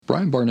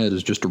Brian Barnett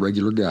is just a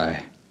regular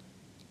guy.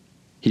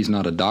 He's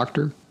not a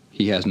doctor.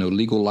 He has no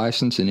legal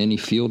license in any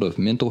field of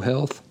mental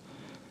health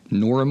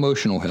nor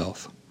emotional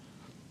health.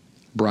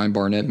 Brian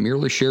Barnett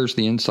merely shares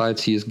the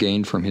insights he has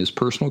gained from his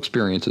personal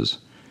experiences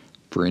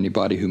for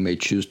anybody who may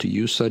choose to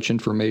use such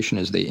information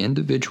as they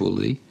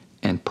individually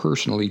and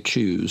personally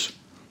choose,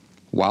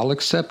 while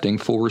accepting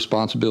full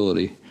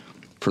responsibility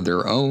for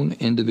their own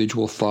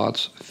individual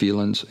thoughts,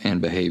 feelings,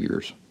 and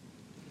behaviors.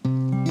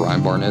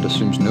 Brian Barnett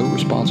assumes no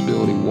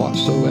responsibility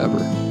whatsoever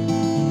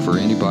for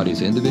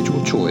anybody's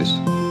individual choice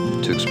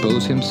to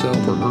expose himself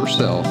or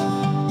herself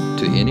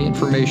to any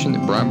information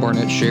that Brian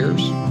Barnett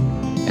shares,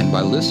 and by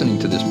listening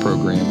to this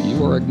program,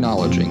 you are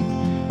acknowledging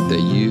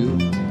that you,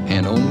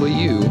 and only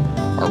you,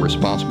 are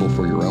responsible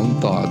for your own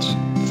thoughts,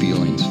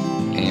 feelings,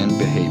 and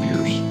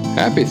behaviors.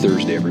 Happy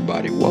Thursday,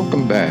 everybody.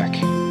 Welcome back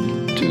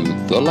to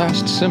The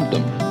Last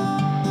Symptom.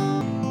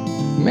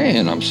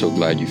 Man, I'm so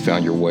glad you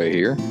found your way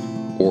here,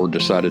 or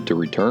decided to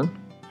return.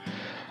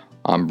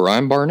 I'm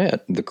Brian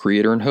Barnett, the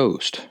creator and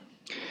host.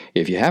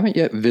 If you haven't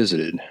yet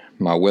visited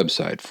my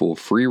website full of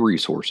free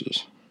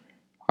resources,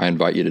 I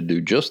invite you to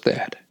do just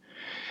that.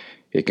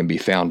 It can be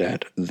found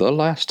at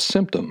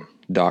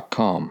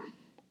thelastsymptom.com.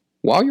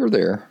 While you're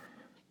there,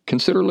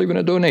 consider leaving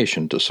a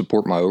donation to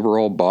support my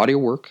overall body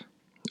of work,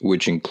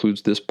 which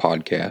includes this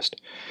podcast,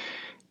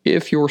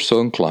 if you're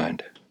so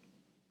inclined.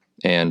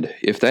 And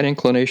if that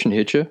inclination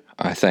hits you,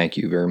 I thank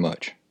you very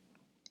much.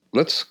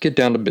 Let's get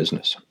down to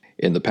business.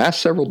 In the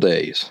past several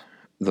days,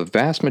 the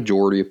vast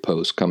majority of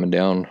posts coming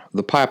down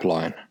the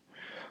pipeline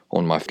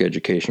on my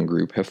education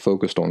group have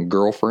focused on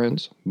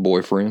girlfriends,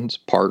 boyfriends,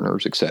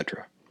 partners,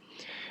 etc.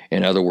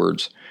 In other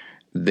words,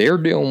 they're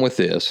dealing with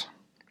this.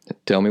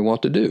 Tell me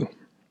what to do.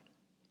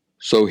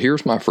 So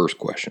here's my first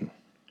question.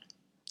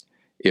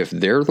 If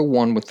they're the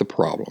one with the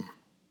problem,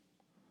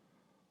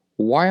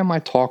 why am I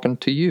talking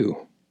to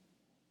you?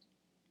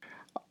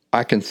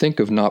 I can think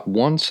of not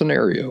one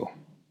scenario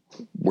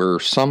where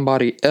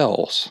somebody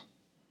else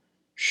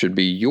should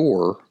be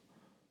your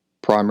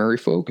primary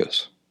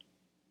focus.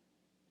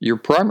 Your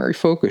primary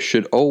focus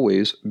should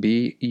always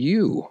be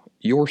you,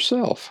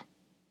 yourself.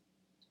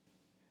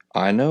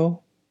 I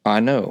know.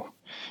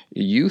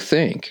 You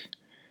think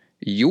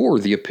you're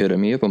the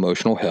epitome of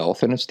emotional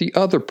health and it's the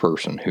other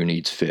person who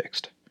needs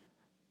fixed.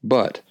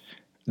 But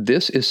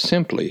this is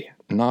simply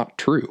not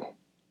true.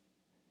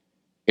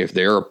 If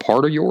they're a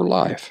part of your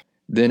life,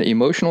 then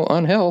emotional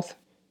unhealth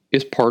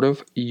is part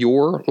of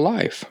your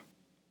life.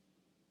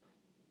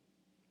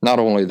 Not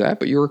only that,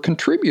 but you're a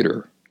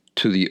contributor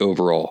to the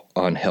overall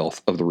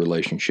unhealth of the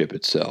relationship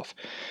itself.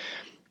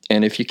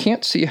 And if you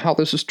can't see how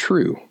this is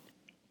true,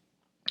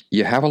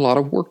 you have a lot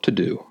of work to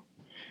do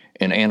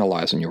in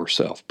analyzing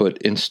yourself. But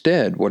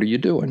instead, what are you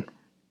doing?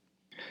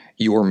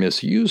 You're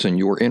misusing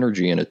your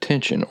energy and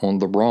attention on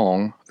the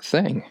wrong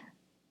thing.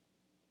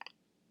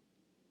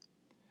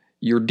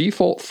 Your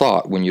default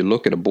thought when you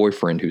look at a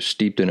boyfriend who's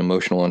steeped in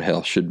emotional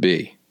unhealth should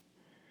be,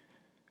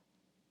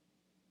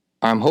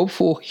 I'm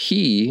hopeful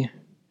he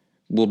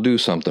will do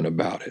something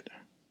about it.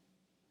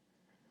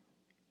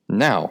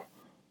 Now,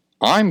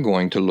 I'm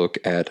going to look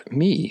at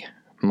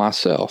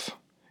myself,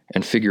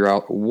 and figure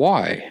out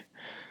why.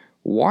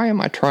 Why am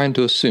I trying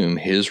to assume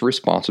his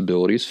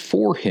responsibilities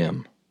for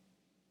him?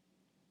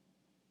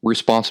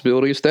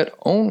 Responsibilities that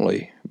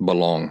only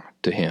belong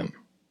to him.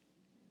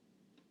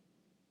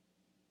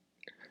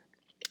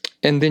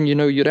 And then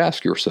you'd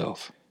ask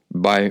yourself,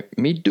 by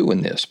me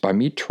doing this, by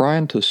me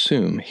trying to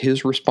assume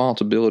his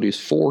responsibilities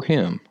for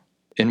him,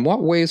 in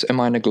what ways am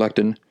I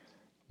neglecting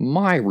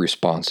my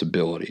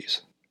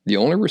responsibilities? The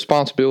only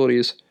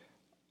responsibilities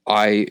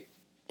I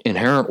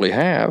inherently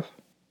have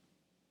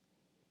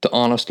to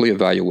honestly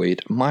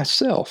evaluate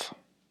myself.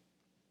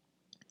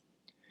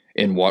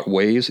 In what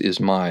ways is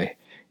my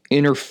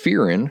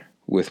interfering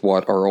with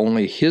what are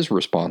only his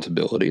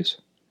responsibilities,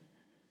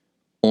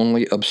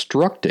 only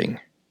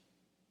obstructing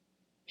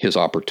his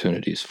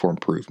opportunities for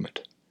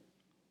improvement?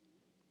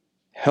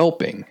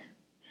 Helping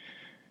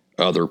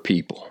other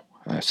people,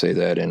 I say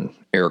that in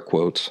air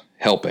quotes,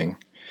 helping,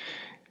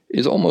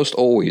 is almost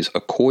always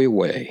a coy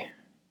way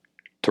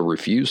to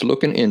refuse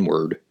looking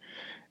inward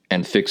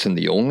and fixing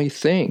the only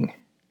thing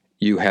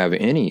you have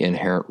any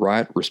inherent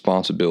right,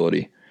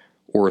 responsibility,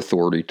 or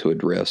authority to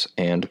address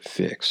and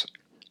fix.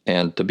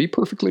 And to be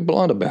perfectly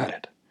blunt about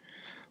it,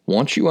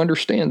 once you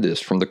understand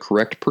this from the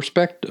correct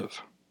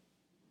perspective,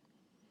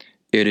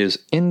 it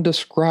is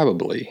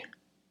indescribably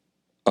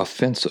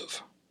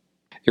offensive.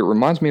 It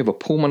reminds me of a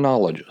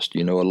pulmonologist,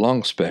 a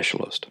lung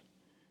specialist,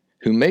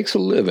 who makes a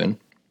living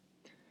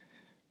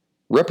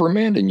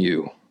reprimanding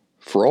you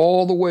for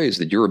all the ways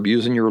that you're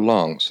abusing your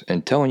lungs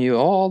and telling you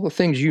all the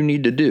things you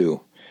need to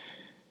do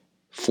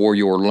for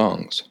your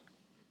lungs.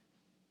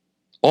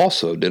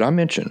 Also, did I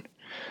mention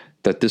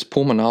that this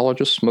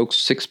pulmonologist smokes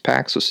 6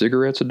 packs of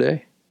cigarettes a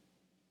day?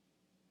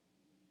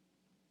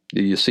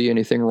 Do you see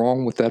anything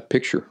wrong with that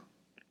picture?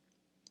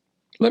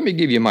 Let me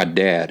give you my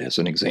dad as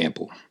an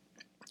example.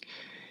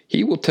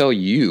 He will tell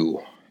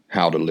you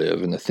how to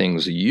live and the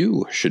things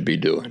you should be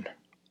doing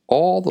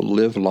all the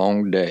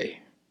livelong day.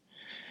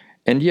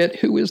 And yet,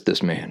 who is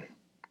this man?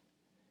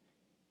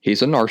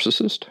 He's a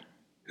narcissist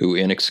who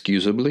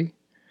inexcusably,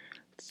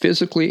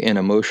 physically and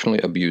emotionally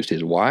abused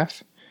his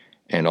wife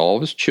and all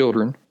of his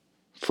children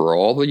for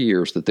all the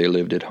years that they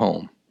lived at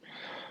home.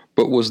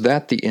 But was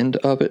that the end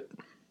of it?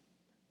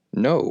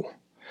 No.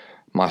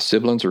 My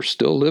siblings are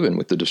still living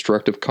with the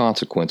destructive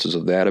consequences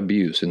of that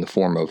abuse in the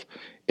form of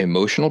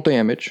emotional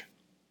damage,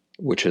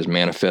 which has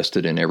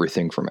manifested in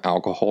everything from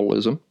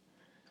alcoholism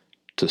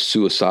to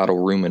suicidal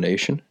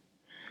rumination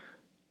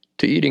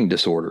to eating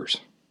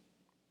disorders.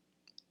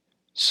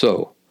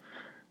 So,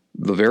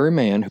 the very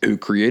man who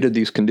created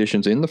these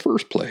conditions in the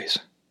first place,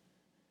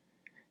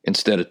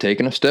 instead of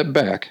taking a step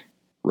back,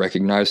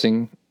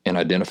 recognizing and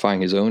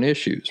identifying his own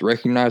issues,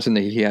 recognizing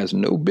that he has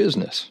no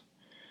business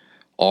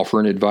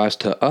offering advice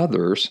to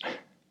others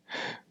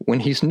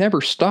when he's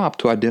never stopped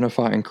to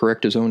identify and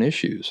correct his own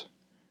issues.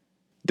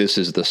 This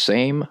is the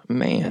same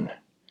man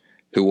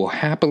who will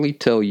happily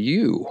tell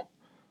you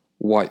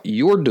what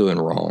you're doing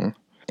wrong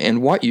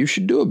and what you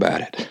should do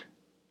about it.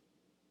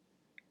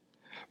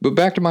 But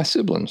back to my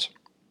siblings.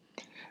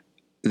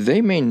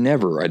 They may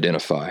never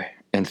identify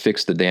and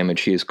fix the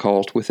damage he has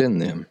caused within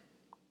them.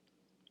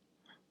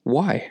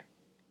 Why?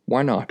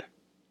 Why not?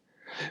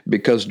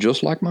 Because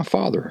just like my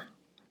father,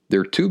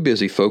 they're too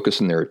busy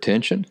focusing their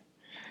attention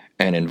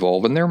and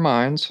involving their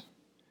minds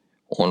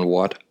on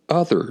what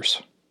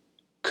others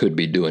could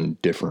be doing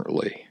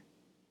differently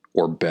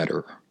or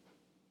better.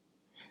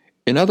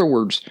 In other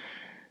words,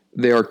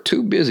 they are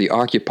too busy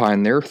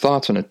occupying their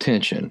thoughts and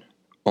attention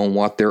on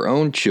what their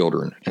own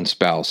children and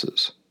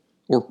spouses,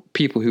 or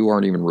people who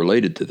aren't even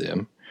related to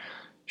them,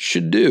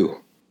 should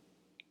do.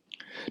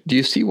 Do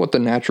you see what the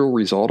natural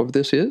result of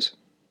this is?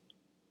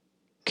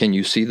 Can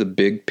you see the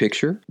big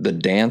picture, the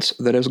dance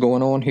that is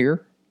going on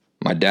here?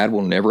 My dad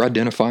will never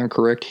identify and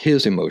correct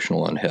his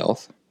emotional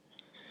unhealth.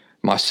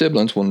 My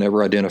siblings will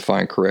never identify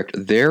and correct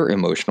their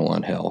emotional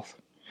unhealth.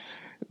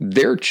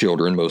 Their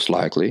children, most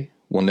likely,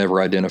 will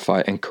never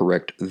identify and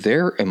correct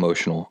their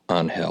emotional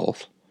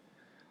unhealth.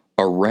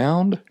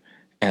 Around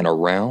and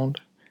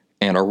around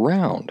and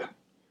around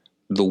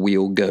the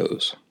wheel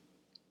goes.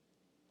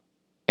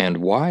 And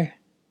why?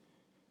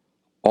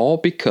 All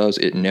because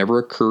it never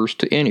occurs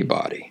to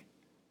anybody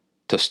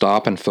to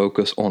stop and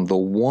focus on the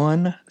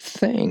one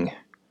thing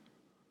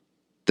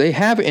they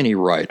have any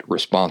right,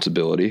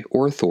 responsibility,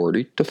 or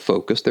authority to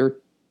focus their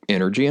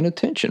energy and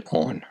attention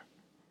on.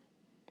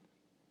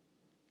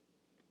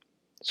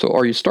 So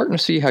are you starting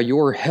to see how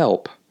your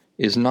help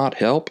is not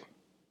help?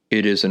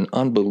 It is an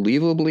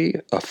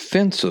unbelievably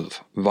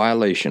offensive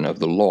violation of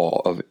the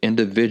law of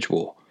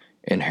individual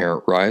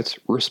inherent rights,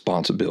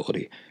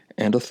 responsibility,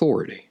 and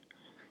authority.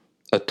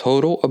 A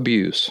total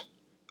abuse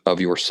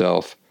of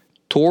yourself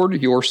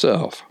toward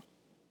yourself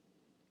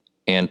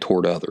and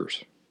toward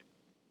others.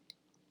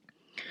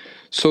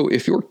 So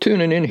if you're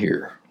tuning in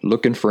here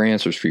looking for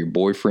answers for your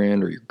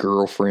boyfriend or your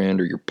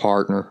girlfriend or your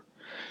partner,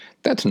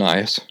 that's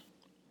nice.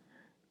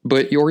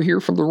 But you're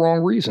here for the wrong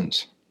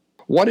reasons.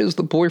 What is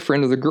the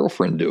boyfriend or the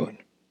girlfriend doing?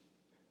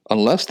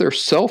 Unless they're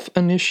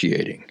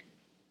self-initiating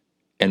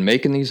and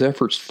making these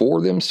efforts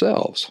for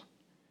themselves,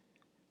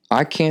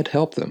 I can't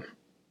help them.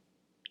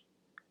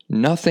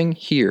 Nothing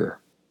here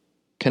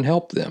can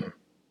help them.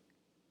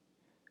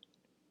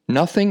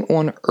 Nothing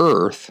on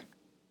earth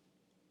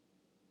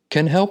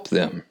can help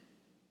them.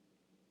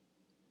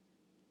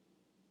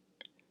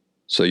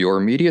 So your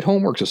immediate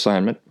homework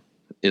assignment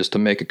is to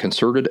make a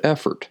concerted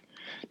effort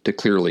to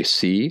clearly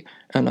see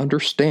and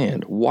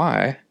understand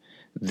why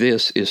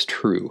this is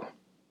true.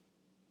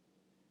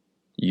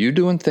 You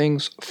doing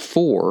things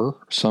for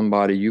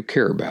somebody you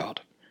care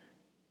about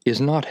is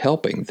not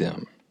helping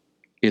them.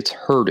 It's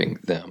hurting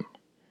them.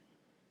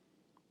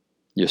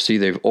 You see,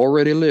 they've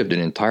already lived an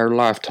entire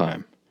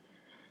lifetime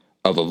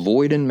of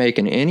avoiding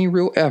making any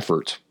real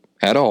efforts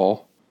at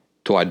all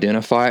to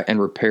identify and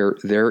repair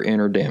their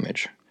inner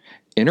damage.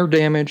 Inner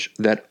damage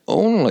that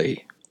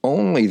only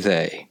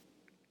they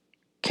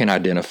can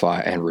identify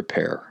and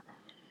repair.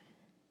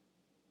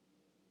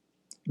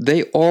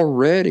 They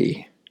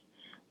already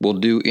will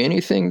do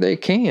anything they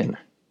can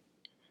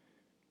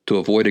to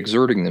avoid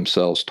exerting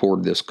themselves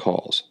toward this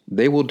cause.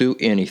 They will do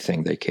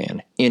anything they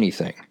can,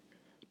 anything,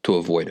 to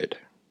avoid it.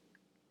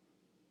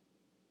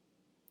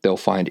 They'll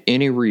find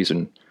any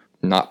reason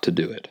not to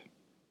do it.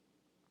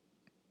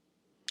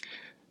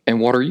 And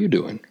what are you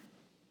doing?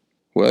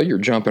 Well, you're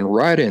jumping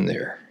right in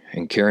there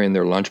and carrying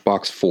their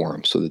lunchbox for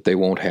them so that they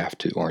won't have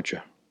to, aren't you?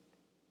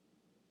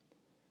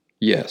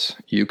 Yes,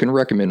 you can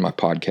recommend my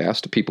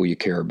podcast to people you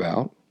care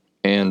about.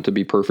 And to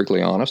be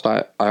perfectly honest,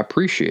 I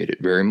appreciate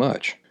it very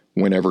much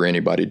whenever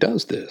anybody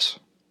does this.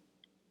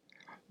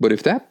 But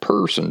if that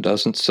person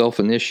doesn't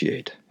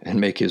self-initiate and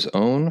make his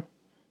own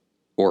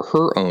or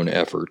her own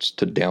efforts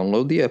to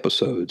download the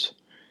episodes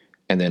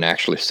and then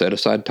actually set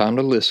aside time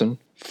to listen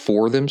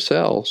for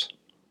themselves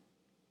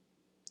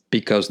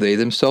because they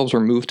themselves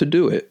are moved to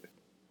do it,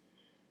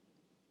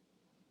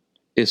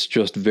 it's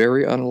just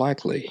very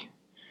unlikely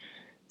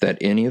that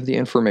any of the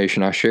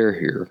information I share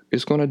here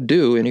is going to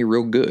do any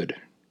real good.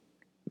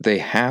 They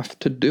have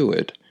to do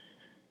it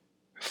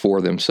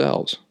for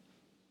themselves.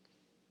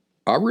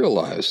 I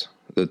realize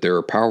that there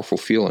are powerful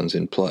feelings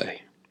in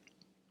play,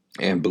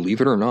 and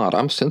believe it or not,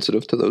 I'm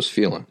sensitive to those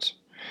feelings.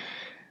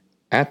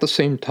 At the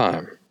same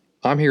time,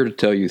 I'm here to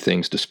tell you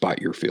things despite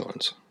your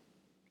feelings.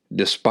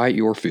 Despite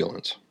your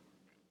feelings.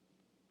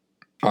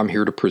 I'm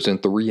here to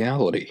present the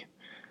reality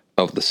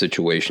of the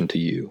situation to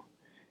you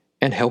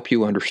and help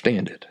you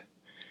understand it.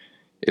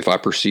 If I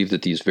perceive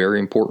that these very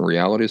important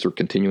realities are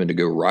continuing to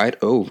go right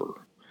over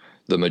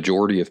the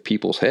majority of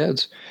people's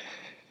heads,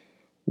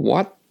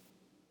 what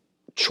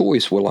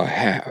choice will I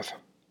have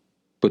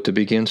but to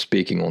begin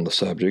speaking on the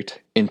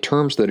subject in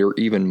terms that are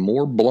even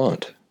more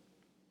blunt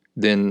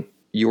than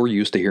you're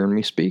used to hearing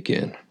me speak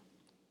in?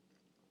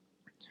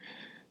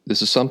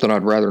 This is something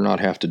I'd rather not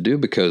have to do,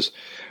 because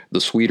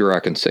the sweeter I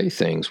can say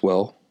things,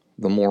 well,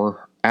 the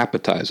more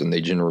appetizing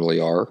they generally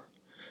are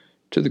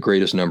to the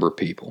greatest number of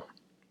people.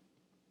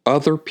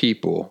 Other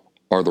people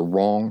are the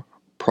wrong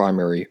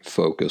primary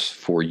focus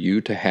for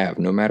you to have,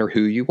 no matter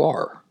who you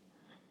are,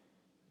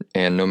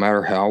 and no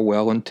matter how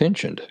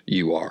well-intentioned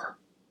you are.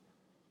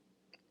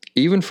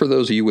 Even for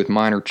those of you with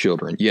minor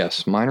children,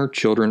 yes, minor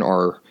children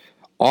are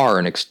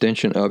an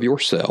extension of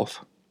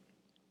yourself,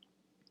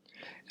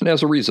 and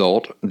as a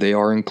result, they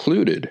are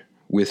included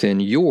within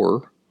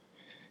your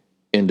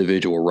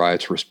individual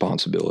rights,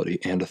 responsibility,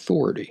 and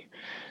authority.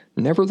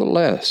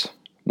 Nevertheless,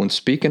 when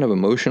speaking of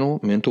emotional,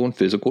 mental, and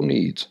physical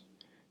needs,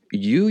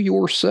 you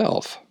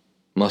yourself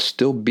must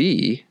still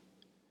be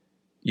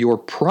your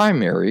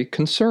primary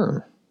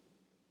concern.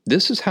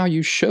 This is how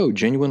you show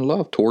genuine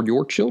love toward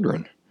your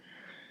children.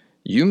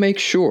 You make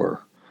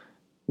sure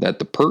that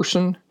the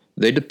person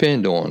they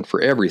depend on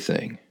for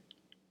everything,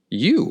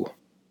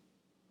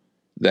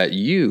 that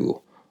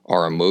you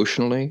are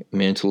emotionally,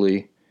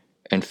 mentally,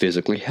 and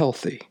physically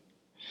healthy.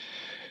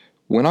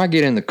 When I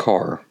get in the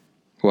car,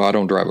 well, I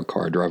don't drive a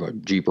car, I drive a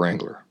Jeep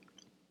Wrangler.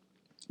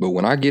 But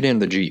when I get in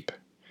the Jeep,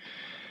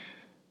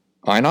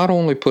 I not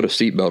only put a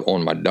seatbelt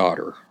on my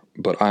daughter,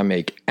 but I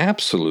make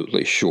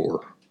absolutely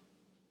sure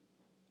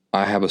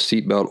I have a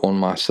seatbelt on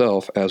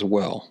myself as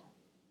well.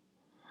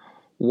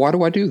 Why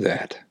do I do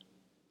that?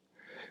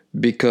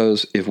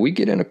 Because if we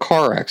get in a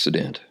car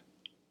accident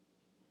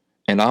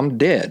and I'm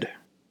dead,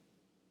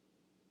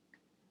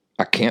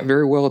 I can't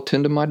very well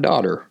attend to my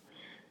daughter,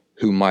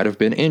 who might have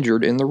been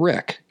injured in the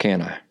wreck,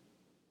 can I?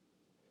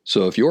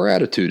 So if your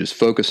attitude is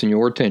focusing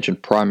your attention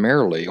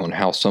primarily on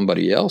how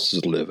somebody else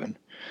is living,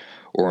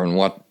 or on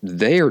what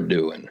they are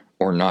doing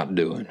or not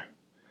doing,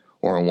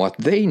 or on what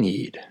they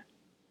need,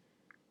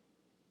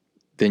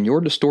 then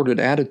your distorted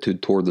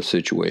attitude toward the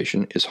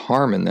situation is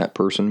harming that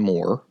person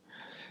more,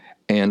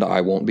 and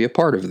I won't be a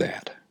part of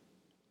that.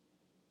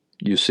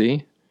 You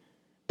see,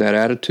 that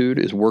attitude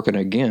is working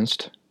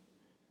against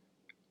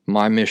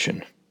my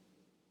mission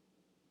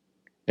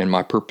and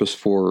my purpose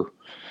for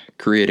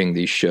creating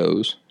these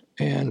shows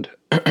and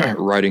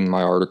writing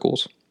my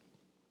articles,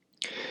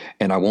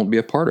 and I won't be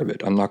a part of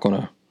it. I'm not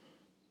going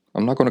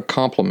to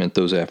compliment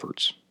those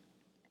efforts.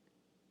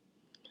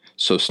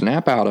 So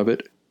snap out of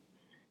it,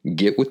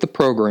 get with the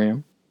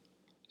program,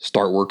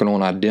 start working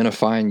on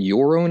identifying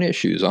your own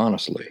issues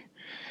honestly.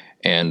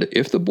 And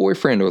if the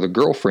boyfriend or the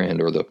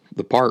girlfriend or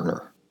the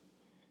partner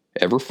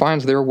ever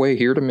finds their way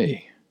here to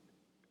me,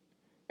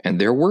 and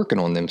they're working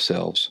on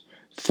themselves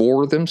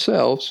for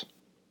themselves,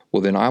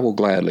 well, then I will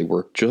gladly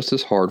work just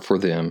as hard for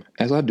them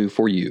as I do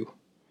for you.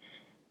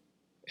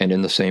 And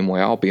in the same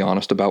way, I'll be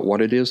honest about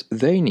what it is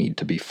they need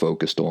to be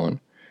focused on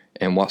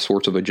and what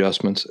sorts of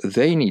adjustments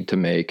they need to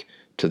make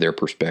to their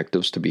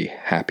perspectives to be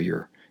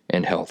happier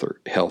and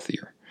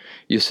healthier.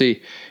 You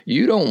see,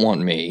 you don't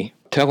want me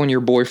telling your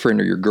boyfriend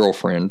or your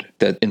girlfriend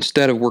that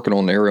instead of working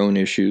on their own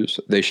issues,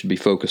 they should be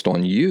focused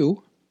on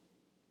you.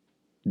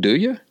 Do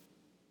you?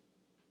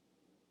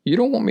 You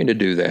don't want me to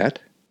do that.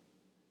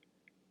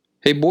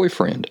 Hey,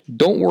 boyfriend,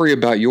 don't worry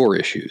about your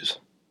issues.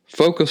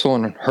 Focus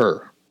on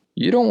her.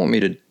 You don't want me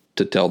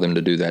to tell them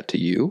to do that to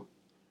you.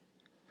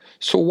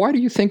 So why do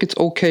you think it's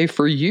okay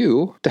for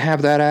you to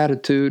have that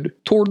attitude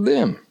toward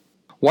them?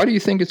 Why do you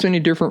think it's any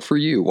different for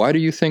you? Why do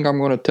you think I'm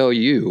going to tell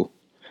you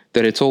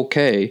that it's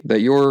okay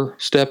that you're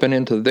stepping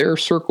into their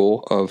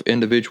circle of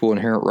individual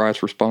inherent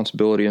rights,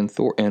 responsibility,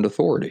 and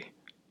authority?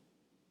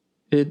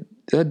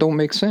 That don't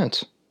make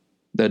sense.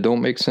 That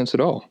don't make sense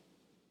at all.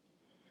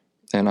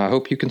 And I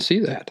hope you can see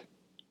that.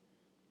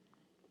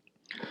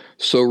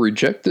 So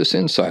reject this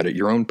insight at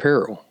your own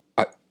peril.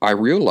 I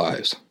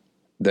realize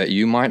that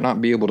you might not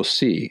be able to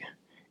see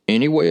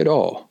any way at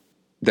all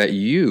that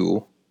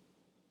you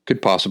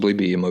could possibly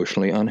be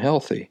emotionally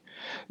unhealthy.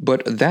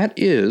 But that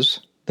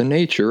is the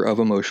nature of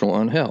emotional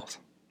unhealth.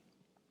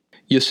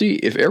 You see,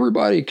 if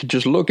everybody could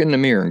just look in the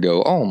mirror and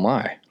go, oh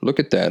my, look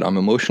at that, I'm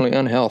emotionally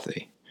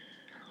unhealthy,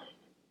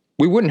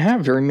 we wouldn't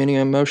have very many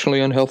emotionally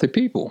unhealthy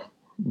people.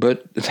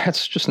 But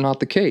that's just not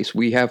the case.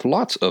 We have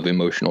lots of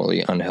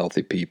emotionally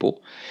unhealthy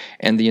people,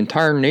 and the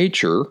entire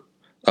nature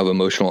of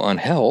emotional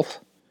unhealth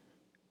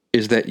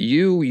is that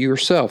you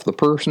yourself, the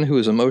person who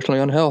is emotionally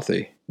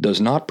unhealthy, does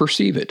not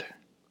perceive it.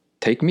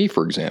 Take me,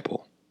 for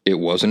example. It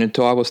wasn't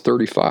until I was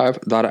 35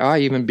 that I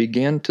even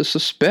began to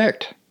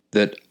suspect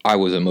that I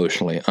was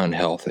emotionally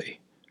unhealthy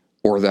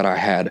or that I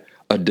had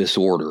a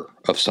disorder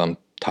of some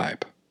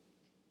type.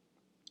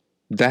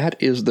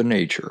 That is the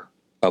nature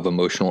of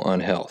emotional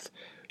unhealth.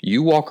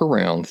 You walk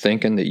around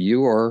thinking that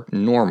you are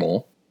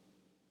normal.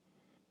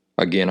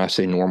 Again, I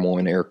say normal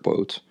in air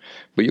quotes,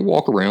 but you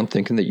walk around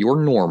thinking that you're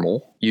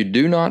normal. You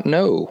do not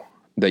know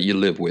that you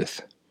live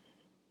with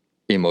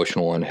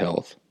emotional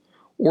unhealth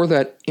or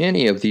that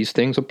any of these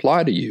things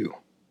apply to you.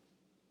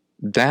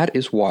 That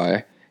is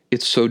why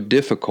it's so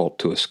difficult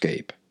to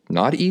escape.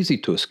 Not easy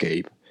to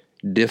escape,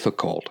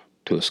 difficult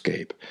to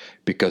escape,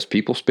 because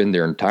people spend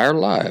their entire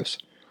lives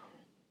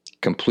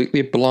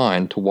completely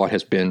blind to what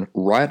has been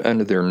right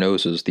under their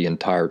noses the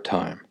entire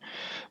time.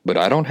 But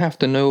I don't have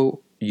to know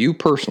you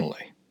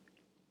personally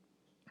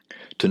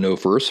to know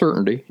for a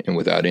certainty and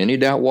without any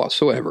doubt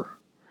whatsoever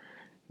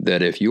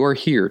that if you are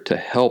here to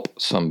help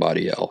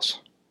somebody else,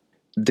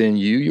 then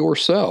you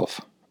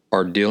yourself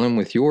are dealing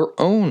with your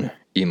own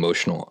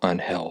emotional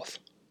unhealth.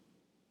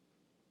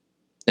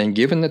 And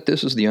given that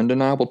this is the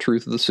undeniable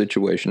truth of the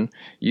situation,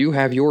 you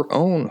have your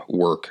own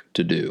work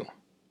to do.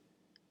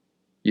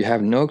 You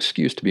have no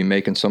excuse to be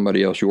making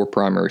somebody else your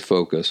primary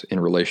focus in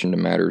relation to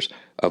matters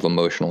of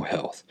emotional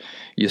health.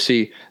 You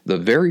see, the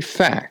very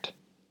fact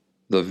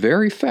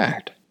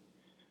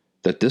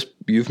that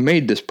you've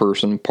made this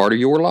person part of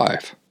your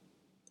life,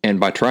 and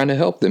by trying to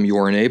help them, you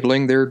are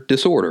enabling their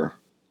disorder,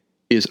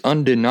 is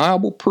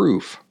undeniable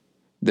proof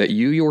that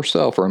you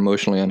yourself are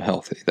emotionally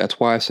unhealthy. That's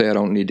why I say I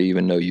don't need to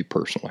even know you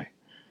personally.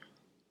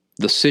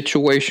 The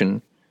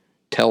situation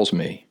tells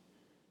me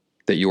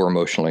that you are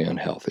emotionally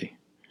unhealthy,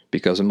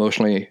 because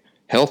emotionally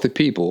healthy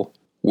people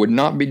would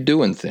not be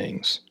doing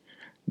things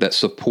that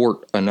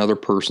support another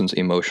person's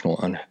emotional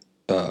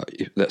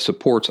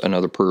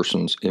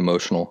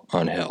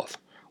unhealth,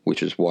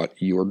 which is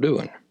what you are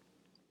doing.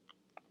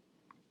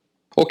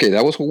 Okay,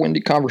 that was a windy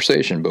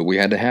conversation, but we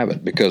had to have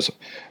it because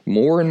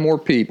more and more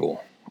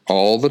people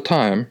all the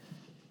time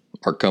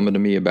are coming to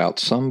me about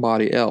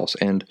somebody else,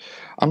 and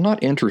I'm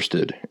not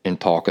interested in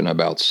talking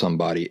about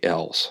somebody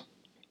else.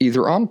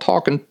 Either I'm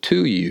talking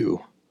to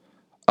you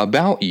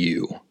about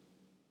you,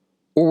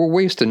 or we're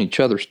wasting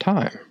each other's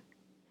time.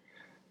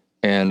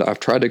 And I've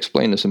tried to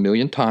explain this a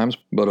million times,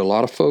 but a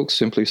lot of folks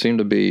simply seem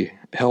to be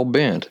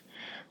hell-bent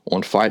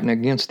on fighting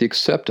against the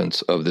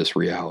acceptance of this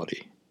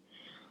reality.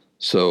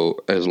 So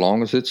as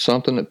long as it's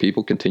something that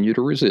people continue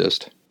to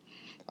resist,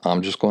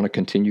 I'm just going to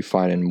continue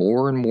finding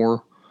more and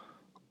more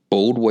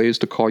bold ways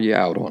to call you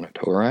out on it,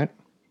 all right?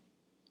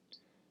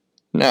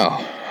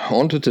 Now,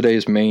 on to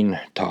today's main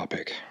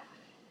topic.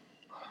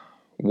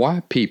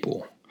 Why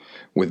people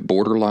with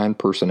borderline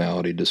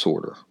personality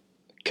disorder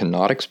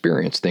cannot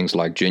experience things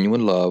like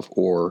genuine love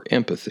or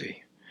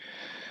empathy.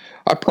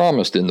 I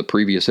promised in the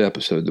previous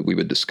episode that we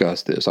would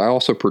discuss this. I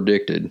also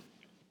predicted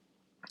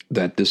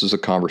that this is a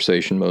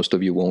conversation most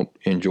of you won't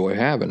enjoy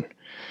having,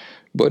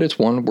 but it's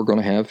one we're going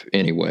to have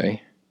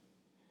anyway.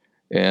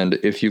 And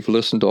if you've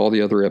listened to all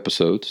the other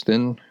episodes,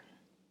 then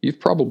you've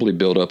probably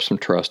built up some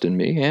trust in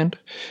me and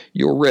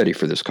you're ready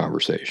for this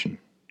conversation.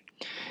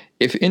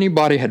 If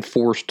anybody had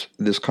forced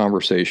this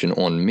conversation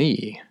on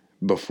me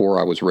before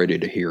I was ready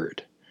to hear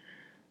it,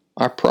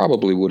 I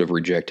probably would have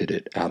rejected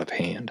it out of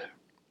hand.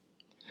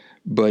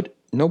 But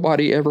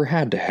nobody ever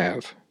had to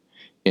have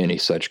any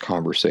such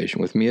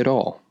conversation with me at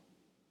all.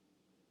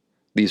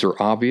 These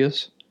are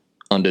obvious,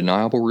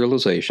 undeniable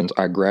realizations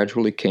I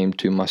gradually came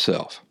to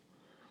myself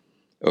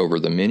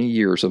over the many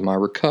years of my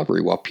recovery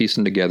while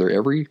piecing together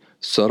every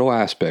subtle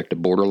aspect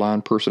of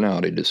borderline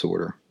personality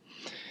disorder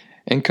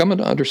and coming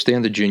to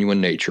understand the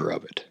genuine nature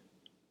of it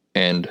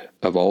and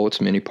of all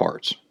its many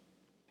parts.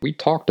 We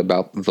talked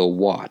about the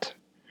what.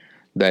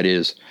 That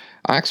is,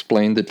 I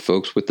explained that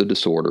folks with the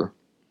disorder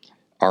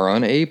are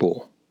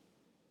unable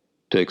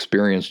to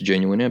experience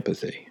genuine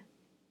empathy.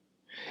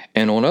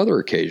 And on other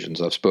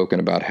occasions, I've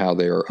spoken about how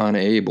they are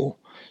unable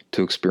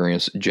to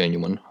experience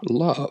genuine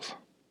love.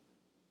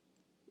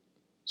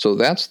 So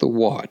that's the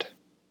what.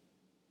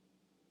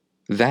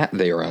 That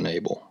they are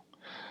unable.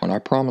 And I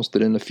promised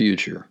that in the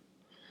future,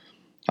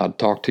 I'd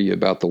talk to you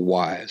about the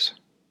whys.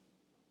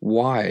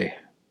 Why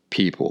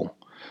people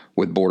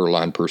with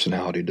borderline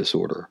personality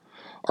disorder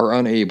are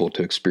unable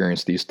to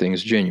experience these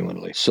things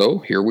genuinely. So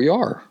here we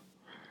are.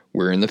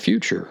 We're in the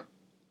future.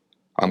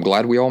 I'm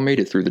glad we all made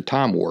it through the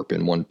time warp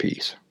in one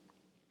piece.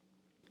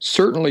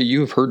 Certainly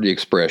you have heard the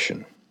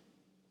expression,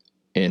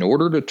 in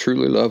order to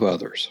truly love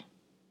others,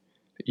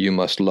 you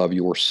must love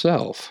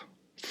yourself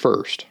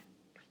first.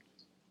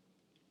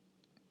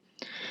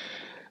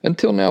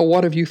 Until now,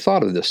 what have you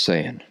thought of this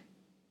saying?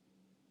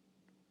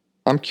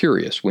 I'm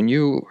curious, when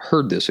you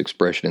heard this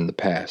expression in the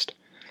past,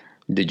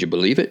 did you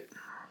believe it?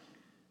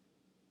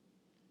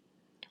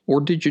 Or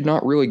did you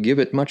not really give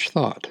it much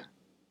thought?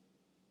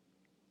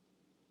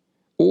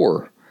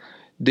 Or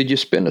did you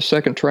spend a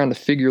second trying to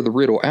figure the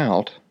riddle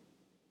out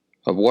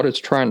of what it's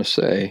trying to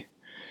say,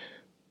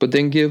 but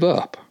then give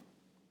up?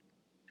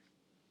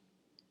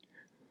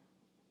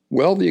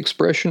 Well, the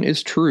expression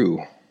is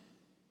true.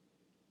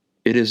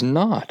 It is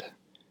not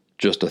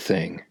just a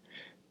thing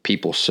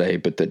people say,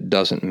 but that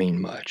doesn't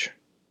mean much.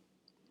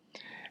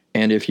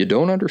 And if you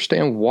don't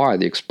understand why,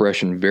 the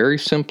expression very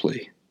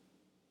simply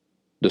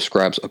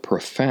describes a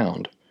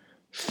profound,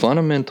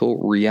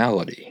 fundamental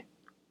reality,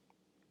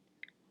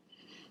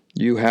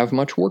 you have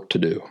much work to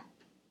do.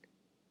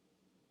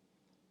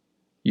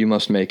 You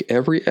must make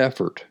every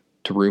effort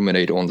to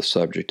ruminate on the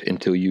subject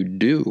until you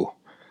do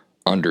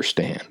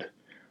understand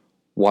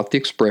what the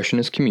expression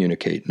is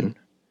communicating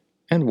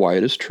and why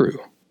it is true.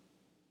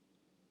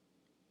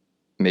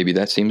 Maybe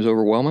that seems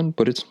overwhelming,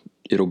 but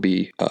it'll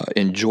be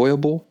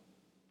enjoyable,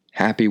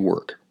 happy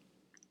work.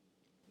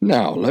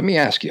 Now, let me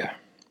ask you,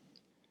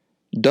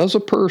 does a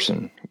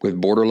person with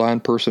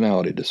borderline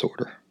personality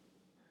disorder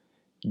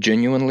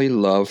genuinely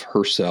love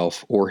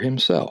herself or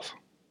himself?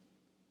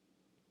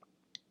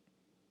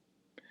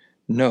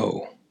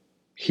 No,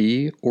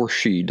 he or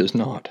she does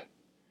not.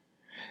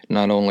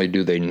 Not only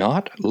do they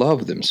not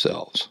love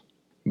themselves,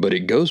 but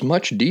it goes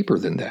much deeper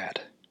than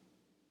that.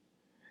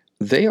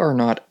 They are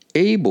not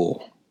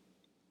able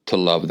to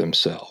love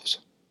themselves.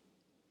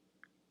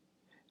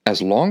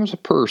 As long as a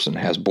person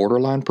has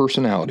borderline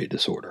personality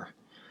disorder,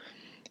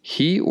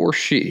 he or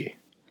she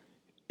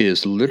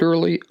is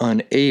literally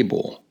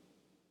unable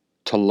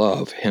to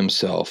love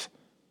himself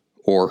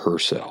or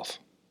herself.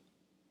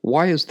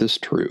 Why is this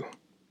true?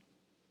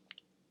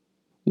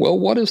 Well,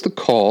 what is the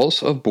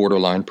cause of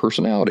borderline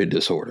personality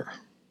disorder?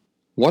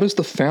 What is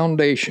the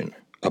foundation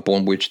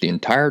upon which the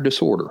entire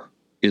disorder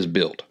is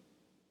built?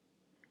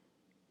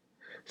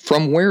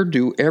 From where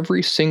do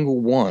every single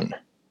one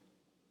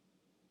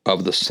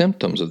of the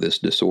symptoms of this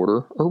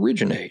disorder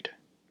originate?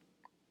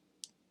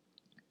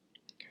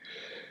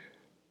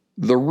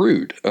 The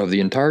root of the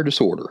entire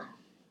disorder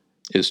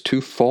is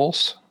two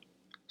false,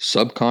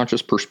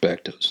 subconscious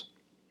perspectives.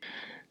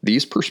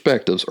 These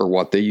perspectives are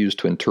what they use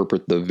to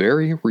interpret the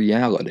very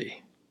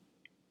reality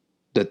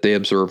that they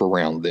observe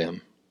around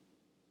them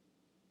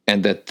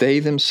and that they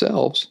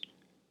themselves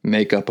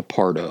make up a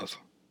part of.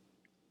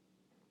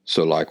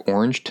 So, like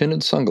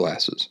orange-tinted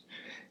sunglasses,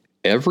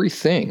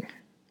 everything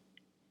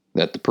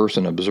that the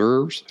person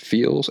observes,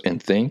 feels,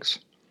 and thinks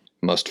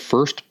must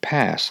first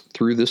pass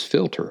through this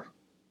filter,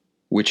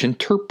 which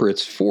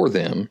interprets for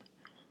them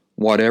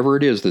whatever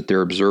it is that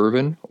they're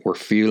observing or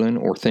feeling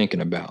or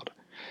thinking about.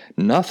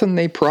 Nothing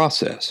they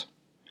process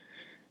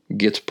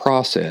gets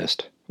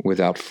processed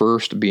without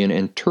first being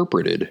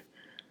interpreted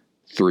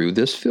through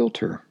this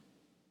filter.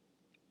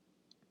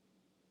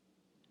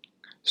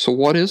 So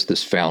what is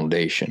this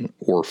foundation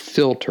or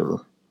filter?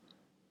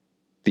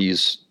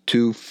 These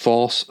two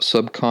false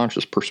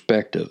subconscious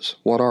perspectives,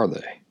 what are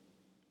they?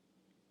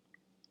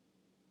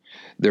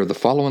 They're the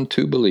following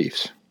two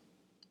beliefs.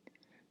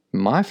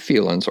 My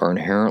feelings are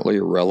inherently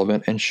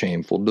irrelevant and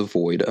shameful,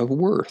 devoid of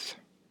worth.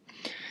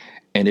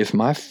 And if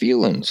my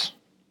feelings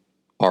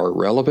are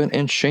irrelevant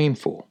and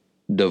shameful,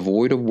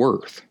 devoid of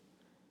worth,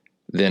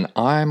 then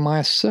I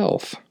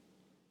myself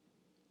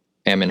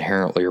am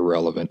inherently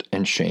irrelevant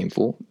and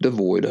shameful,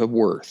 devoid of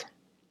worth.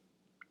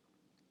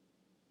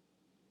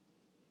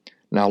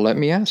 Now let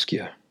me ask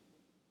you,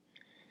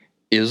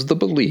 is the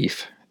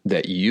belief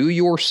that you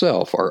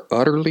yourself are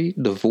utterly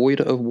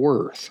devoid of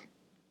worth,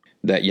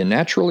 that you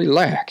naturally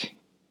lack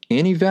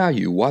any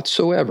value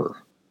whatsoever,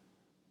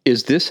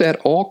 is this at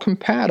all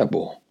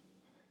compatible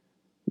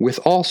with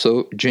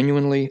also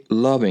genuinely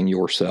loving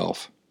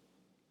yourself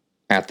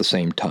at the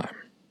same time?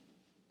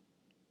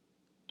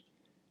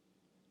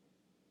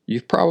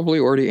 You've probably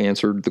already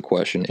answered the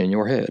question in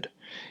your head.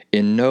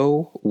 In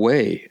no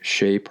way,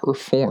 shape, or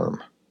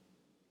form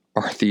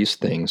are these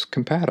things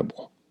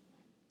compatible.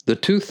 The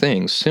two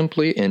things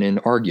simply and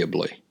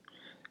inarguably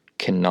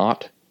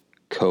cannot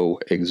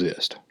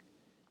coexist.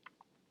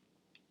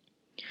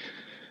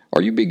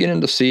 Are you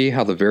beginning to see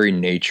how the very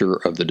nature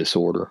of the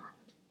disorder,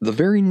 the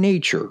very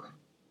nature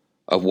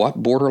of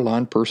what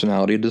borderline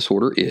personality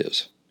disorder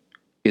is,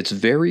 its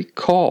very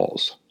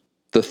cause,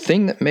 the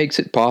thing that makes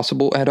it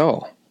possible at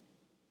all,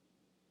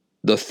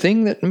 the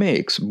thing that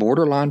makes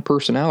borderline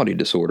personality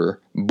disorder,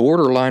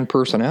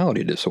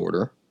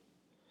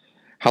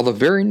 how the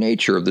very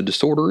nature of the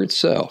disorder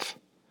itself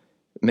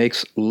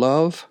makes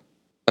love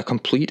a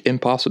complete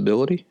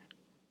impossibility?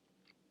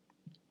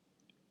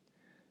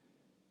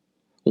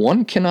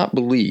 One cannot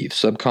believe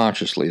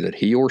subconsciously that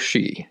he or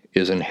she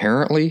is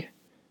inherently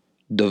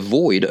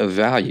devoid of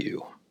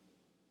value,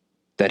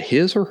 that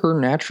his or her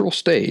natural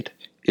state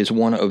is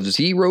one of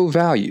zero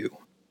value,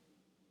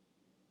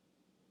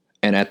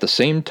 and at the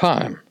same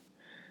time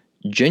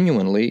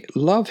genuinely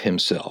love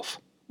himself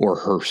or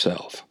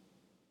herself.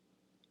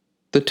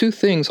 The two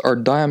things are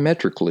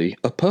diametrically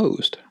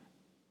opposed.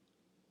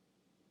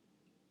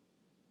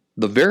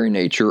 The very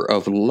nature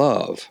of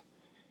love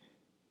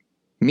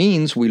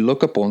means we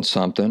look upon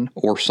something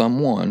or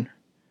someone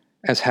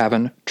as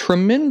having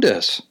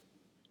tremendous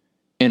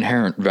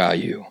inherent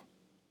value.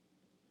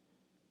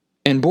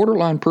 And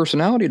borderline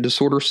personality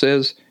disorder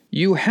says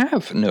you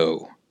have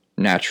no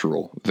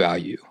natural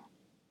value.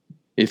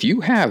 If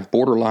you have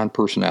borderline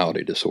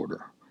personality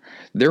disorder,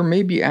 There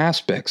may be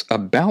aspects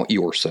about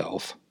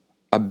yourself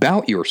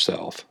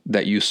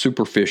that you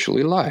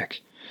superficially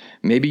like.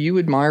 Maybe you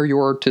admire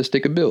your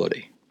artistic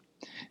ability.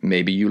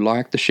 Maybe you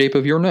like the shape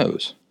of your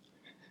nose.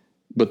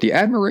 But the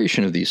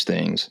admiration of these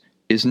things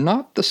is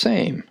not the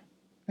same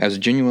as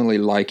genuinely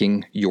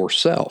liking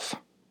yourself.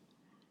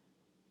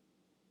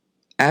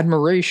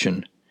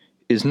 Admiration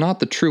is not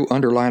the true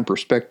underlying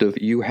perspective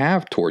you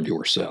have toward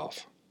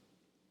yourself.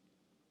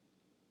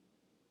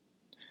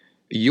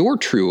 Your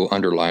true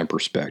underlying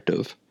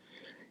perspective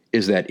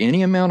is that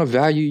any amount of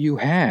value you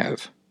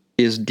have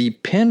is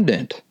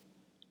dependent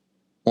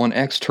on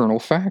external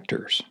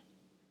factors.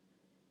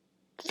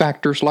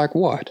 Factors like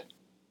what?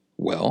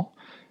 Well,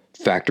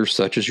 factors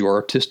such as your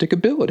artistic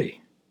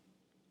ability.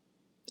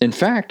 In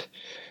fact,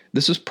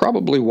 this is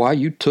probably why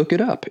you took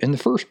it up in the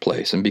first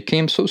place and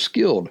became so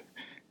skilled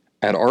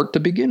at art to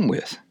begin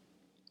with.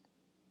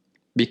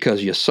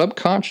 Because you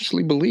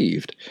subconsciously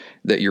believed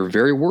that your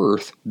very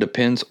worth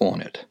depends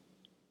on it.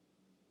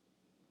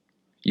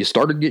 You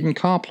started getting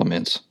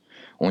compliments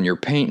on your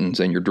paintings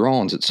and your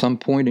drawings at some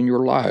point in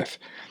your life,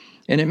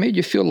 and it made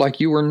you feel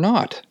like you were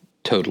not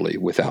totally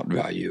without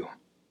value.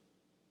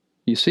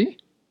 You see?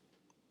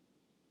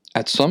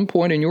 At some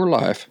point in your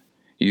life,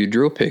 you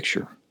drew a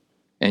picture,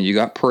 and you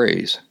got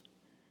praise.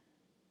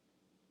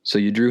 So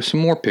you drew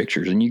some more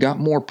pictures, and you got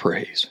more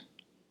praise.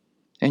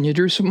 And you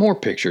drew some more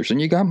pictures,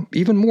 and you got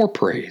even more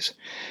praise.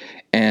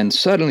 And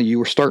suddenly you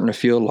were starting to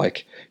feel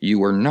like you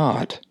were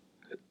not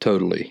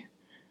totally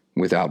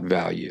without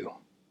value.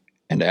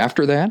 And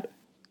after that,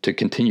 to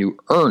continue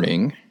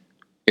earning,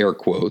 air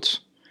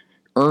quotes,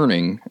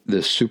 earning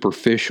this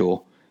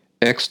superficial,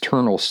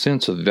 external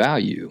sense of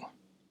value,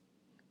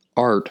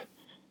 art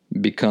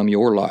become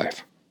your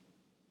life.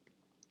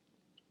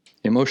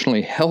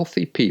 Emotionally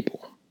healthy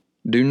people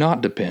do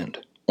not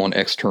depend on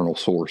external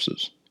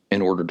sources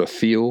in order to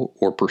feel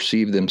or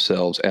perceive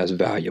themselves as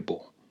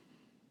valuable.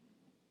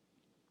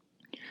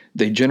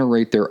 They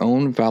generate their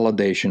own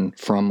validation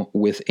from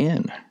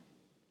within,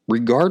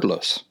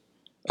 regardless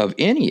of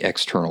any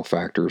external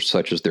factors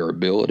such as their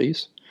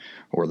abilities,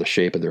 or the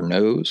shape of their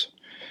nose,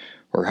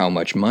 or how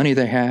much money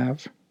they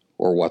have,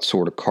 or what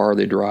sort of car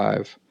they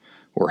drive,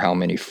 or how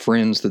many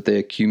friends that they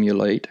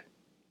accumulate.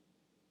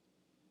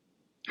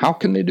 How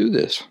can they do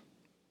this?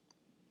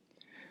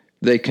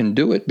 They can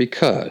do it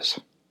because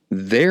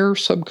their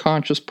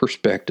subconscious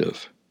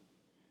perspective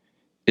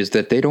is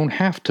that they don't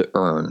have to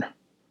earn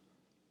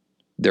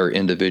their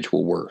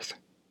individual worth,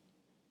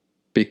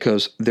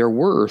 because their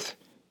worth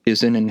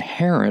is an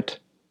inherent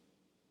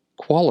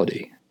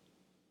quality.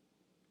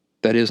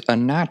 That is a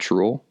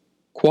natural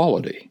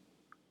quality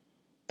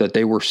that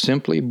they were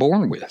simply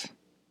born with.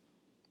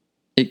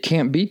 It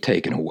can't be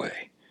taken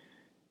away,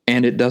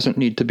 and it doesn't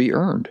need to be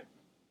earned.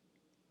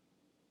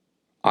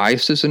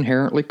 Ice is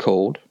inherently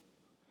cold,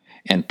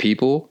 and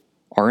people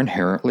are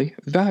inherently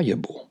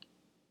valuable.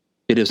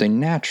 It is a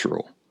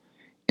natural,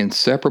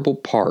 inseparable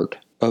part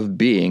of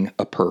being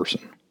a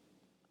person.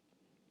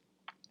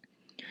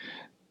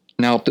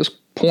 Now, at this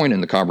point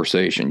in the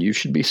conversation, you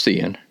should be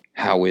seeing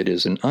how it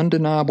is an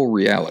undeniable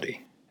reality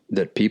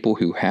that people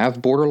who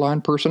have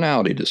borderline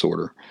personality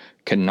disorder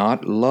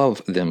cannot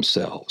love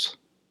themselves.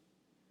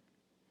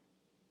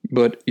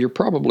 But you're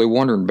probably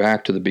wondering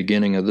back to the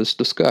beginning of this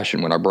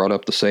discussion when I brought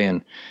up the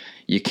saying,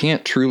 you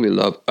can't truly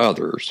love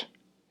others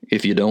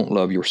if you don't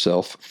love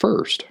yourself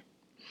first.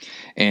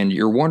 And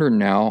you're wondering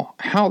now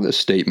how this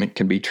statement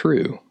can be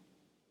true.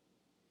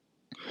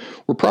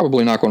 We're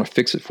probably not going to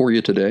fix it for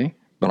you today,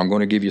 but I'm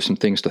going to give you some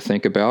things to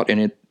think about, and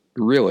it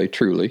really,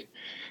 truly,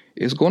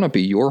 is going to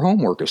be your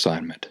homework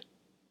assignment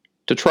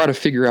to try to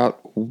figure out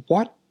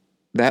what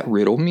that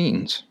riddle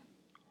means.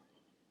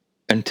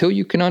 Until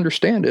you can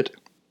understand it,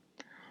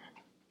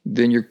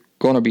 then you're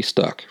going to be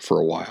stuck for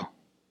a while.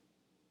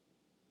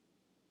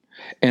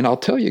 And I'll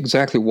tell you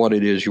exactly what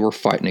it is you're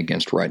fighting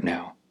against right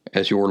now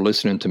as you're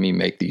listening to me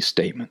make these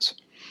statements.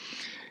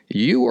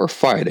 You are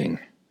fighting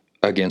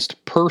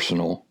against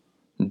personal,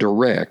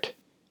 direct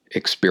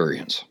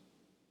experience.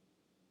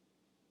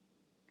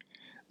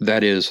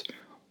 That is,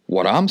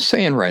 what I'm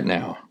saying right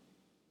now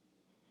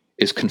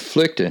is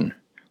conflicting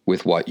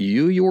with what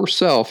you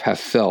yourself have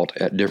felt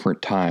at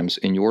different times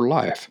in your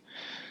life.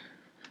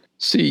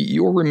 See,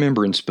 you're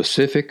remembering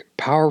specific,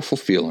 powerful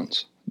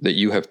feelings that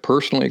you have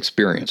personally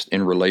experienced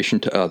in relation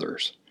to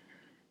others,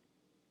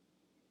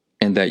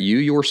 and that you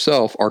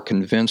yourself are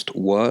convinced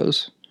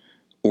was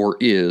or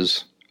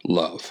is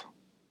love.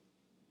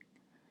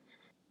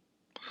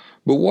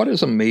 But what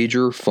is a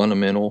major,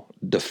 fundamental,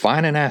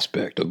 defining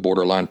aspect of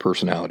borderline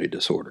personality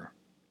disorder?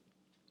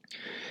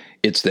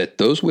 It's that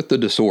those with the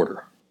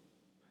disorder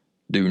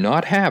do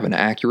not have an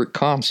accurate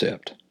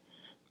concept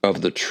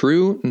of the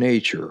true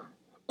nature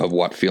of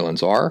what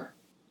feelings are,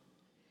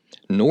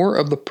 nor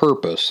of the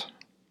purpose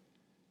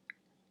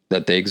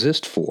that they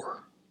exist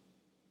for.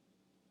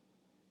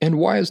 And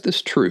why is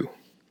this true?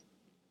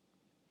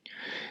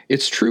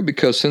 It's true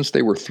because since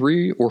they were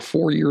 3 or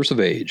 4 years of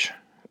age,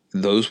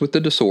 those with the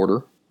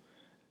disorder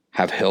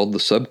have held the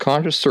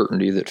subconscious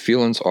certainty that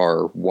feelings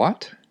are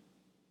what?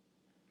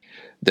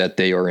 that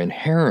they are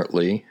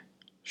inherently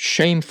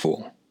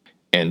shameful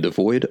and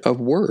devoid of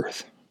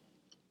worth.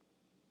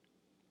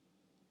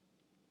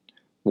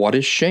 What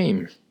is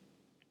shame?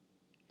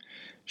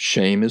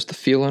 Shame is the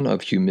feeling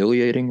of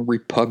humiliating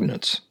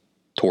repugnance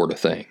toward a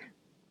thing.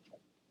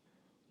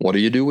 What do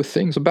you do with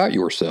things about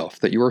yourself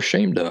that you are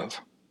ashamed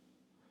of?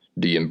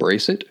 Do you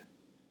embrace it?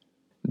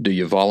 Do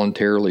you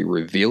voluntarily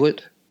reveal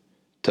it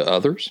to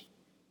others?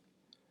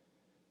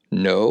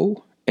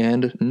 No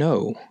and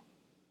no.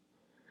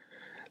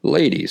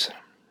 Ladies,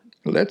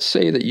 let's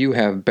say that you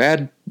have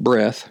bad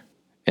breath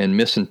and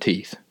missing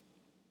teeth.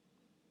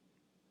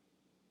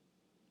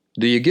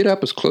 Do you get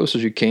up as close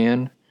as you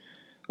can,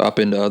 up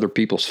into other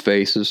people's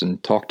faces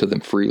and talk to them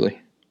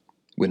freely,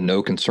 with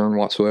no concern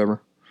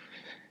whatsoever,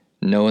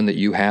 knowing that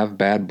you have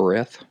bad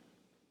breath?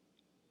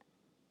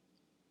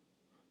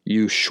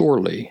 You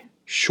surely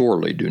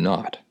do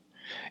not.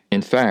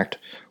 In fact,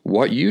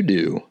 what you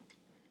do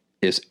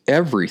is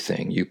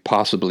everything you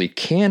possibly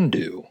can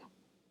do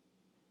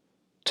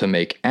to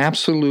make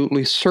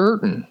absolutely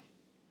certain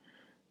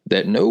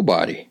that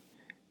nobody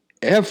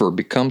ever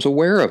becomes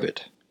aware of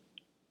it.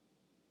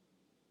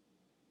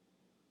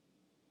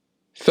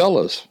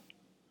 Fellas,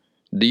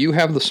 do you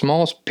have the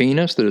smallest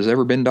penis that has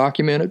ever been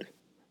documented?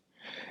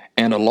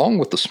 And along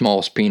with the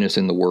smallest penis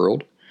in the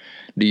world,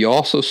 do you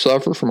also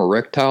suffer from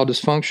erectile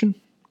dysfunction?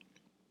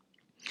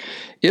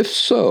 If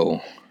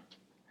so,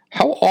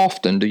 how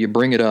often do you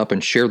bring it up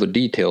and share the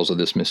details of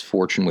this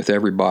misfortune with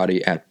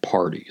everybody at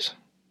parties?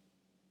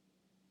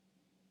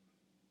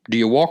 Do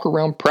you walk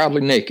around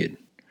proudly naked,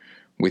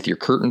 with your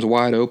curtains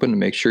wide open to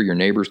make sure your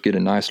neighbors get a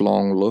nice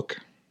long look?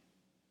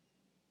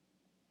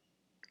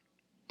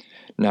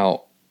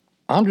 Now,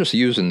 I'm just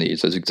using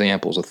these as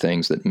examples of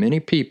things that many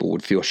people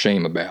would feel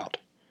shame about.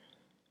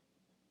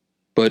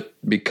 But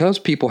because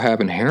people have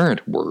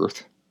inherent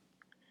worth,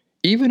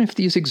 even if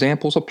these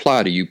examples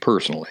apply to you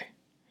personally,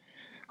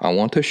 I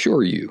want to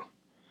assure you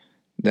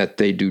that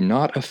they do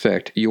not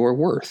affect your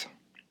worth.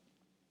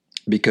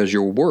 Because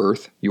your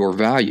worth, your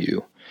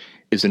value,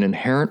 is an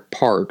inherent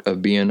part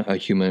of being a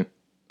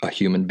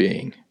human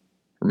being.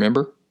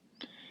 Remember?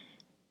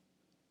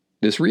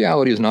 This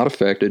reality is not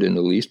affected in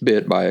the least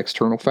bit by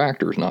external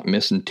factors, not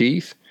missing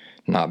teeth,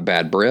 not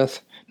bad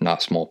breath,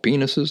 not small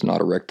penises,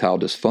 not erectile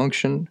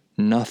dysfunction,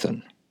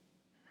 nothing.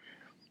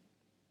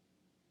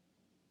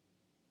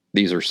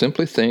 These are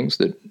simply things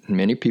that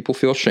many people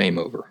feel shame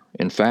over.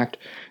 In fact,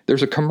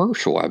 there's a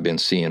commercial I've been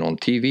seeing on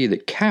TV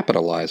that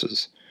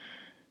capitalizes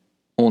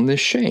on this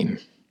shame.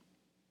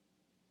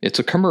 It's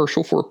a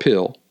commercial for a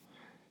pill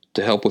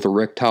to help with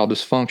erectile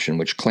dysfunction,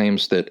 which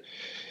claims that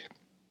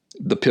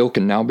the pill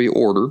can now be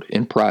ordered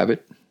in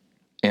private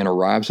and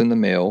arrives in the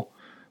mail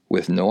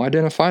with no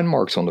identifying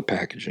marks on the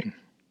packaging.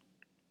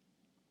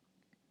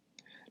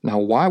 Now,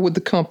 why would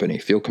the company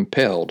feel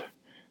compelled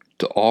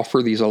to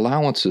offer these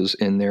allowances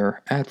in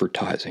their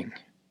advertising?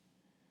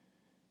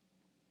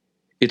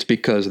 It's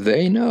because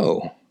they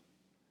know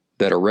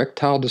that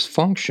erectile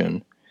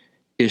dysfunction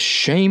is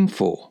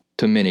shameful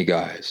to many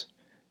guys.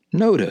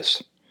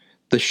 Notice,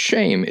 the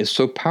shame is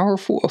so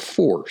powerful a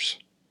force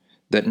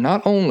that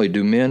not only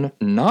do men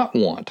not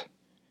want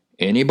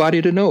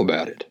anybody to know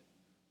about it,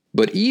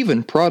 but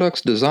even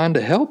products designed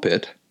to help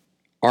it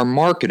are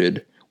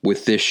marketed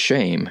with this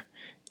shame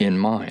in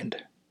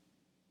mind.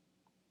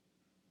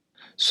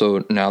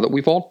 So now that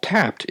we've all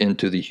tapped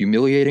into the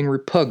humiliating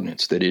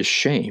repugnance that is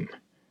shame,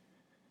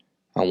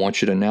 I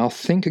want you to now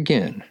think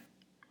again.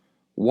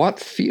 What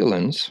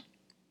feelings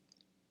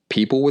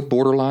people with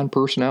borderline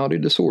personality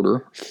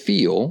disorder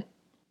feel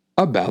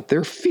about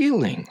their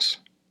feelings?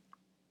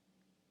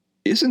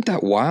 Isn't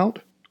that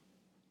wild?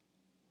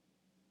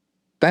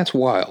 That's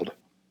wild.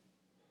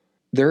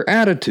 Their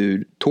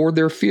attitude toward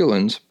their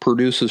feelings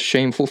produces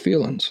shameful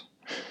feelings.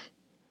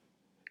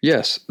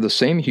 Yes, the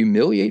same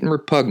humiliating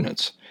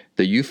repugnance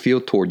that you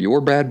feel toward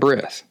your bad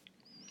breath,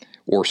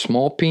 or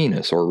small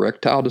penis, or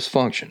erectile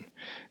dysfunction,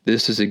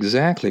 this is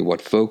exactly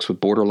what folks with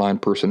borderline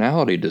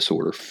personality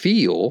disorder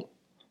feel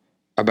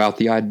about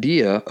the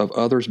idea of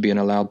others being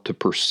allowed to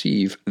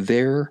perceive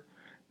their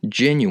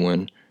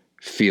genuine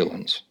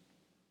feelings.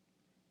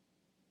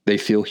 They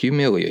feel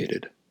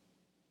humiliated,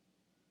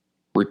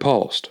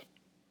 repulsed,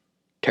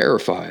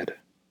 terrified.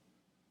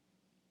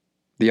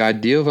 The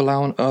idea of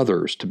allowing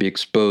others to be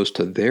exposed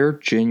to their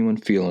genuine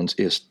feelings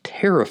is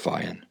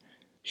terrifying,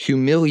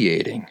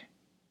 humiliating.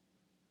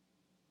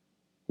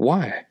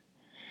 Why?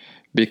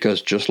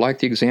 Because just like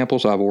the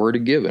examples I've already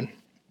given,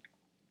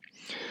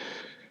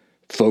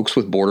 folks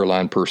with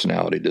borderline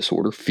personality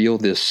disorder feel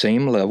this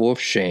same level of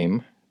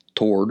shame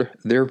toward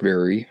their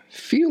very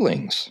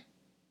feelings.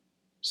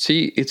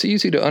 See, it's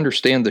easy to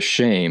understand the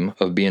shame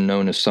of being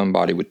known as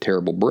somebody with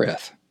terrible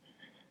breath.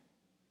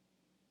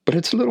 But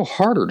it's a little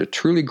harder to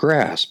truly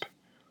grasp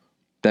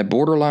that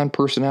borderline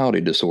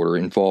personality disorder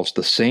involves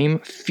the same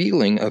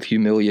feeling of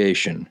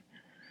humiliation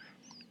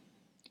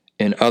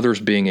and others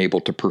being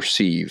able to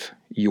perceive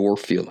your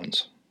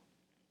feelings.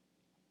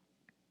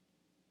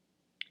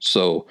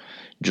 So,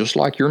 Just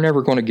like you're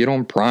never going to get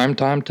on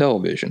primetime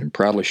television and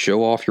proudly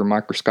show off your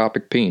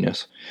microscopic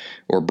penis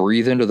or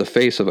breathe into the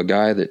face of a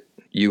guy that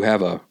you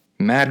have a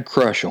mad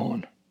crush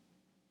on.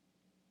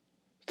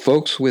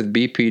 Folks with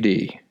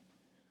BPD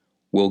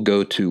will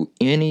go to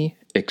any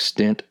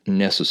extent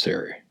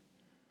necessary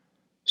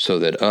so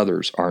that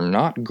others are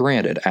not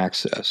granted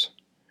access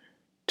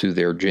to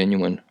their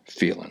genuine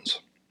feelings.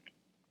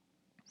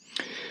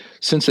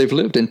 Since they've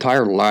lived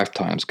entire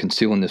lifetimes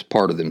concealing this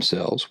part of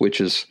themselves,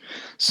 which is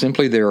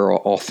simply their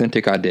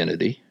authentic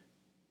identity,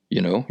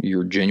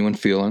 your genuine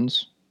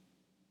feelings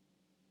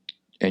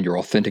and your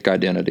authentic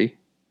identity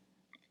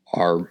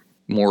are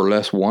more or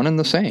less one and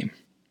the same.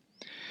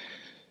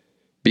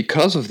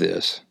 Because of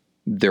this,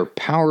 they're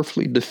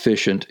powerfully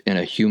deficient in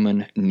a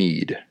human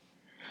need.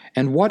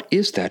 And what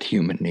is that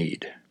human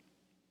need?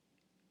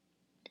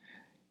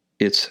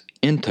 It's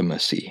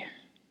intimacy.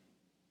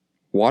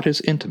 What is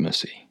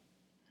intimacy?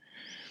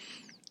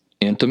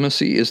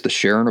 Intimacy is the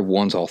sharing of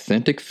one's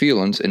authentic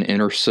feelings and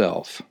inner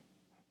self.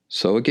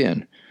 So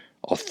again,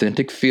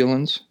 authentic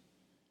feelings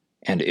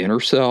and inner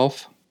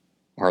self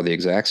are the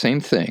exact same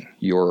thing.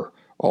 Your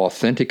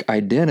authentic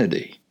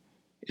identity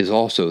is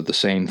also the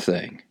same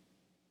thing.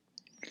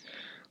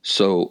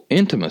 So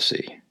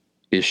intimacy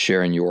is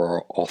sharing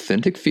your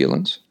authentic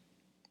feelings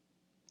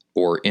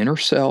or inner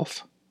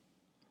self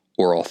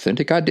or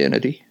authentic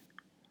identity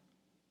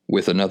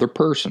with another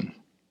person.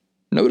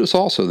 Notice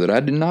also that I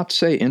did not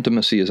say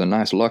intimacy is a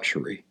nice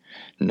luxury.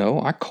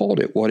 No, I called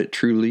it what it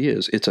truly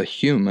is. It's a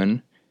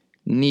human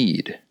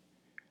need.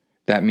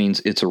 That means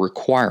it's a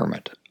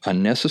requirement, a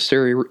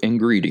necessary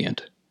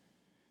ingredient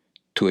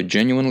to a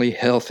genuinely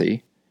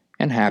healthy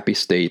and happy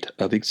state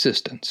of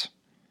existence.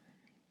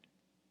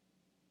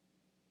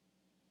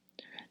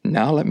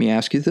 Now let me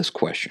ask you this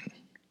question.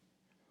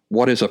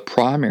 What is a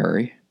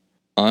primary,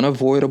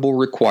 unavoidable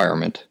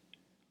requirement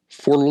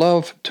for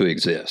love to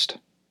exist?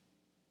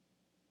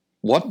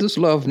 What does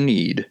love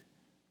need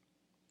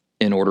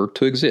in order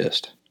to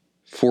exist?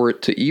 For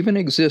it to even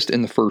exist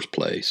in the first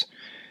place,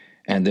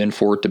 and then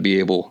for it to be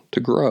able to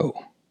grow?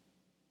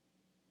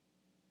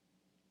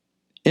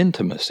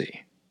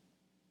 Intimacy.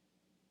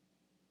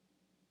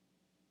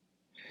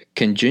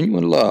 Can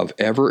genuine love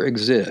ever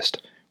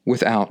exist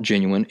without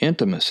genuine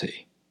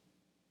intimacy?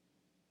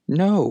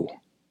 No.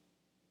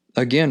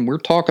 Again, we're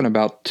talking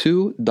about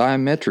two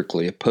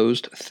diametrically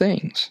opposed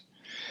things.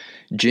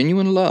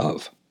 Genuine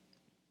love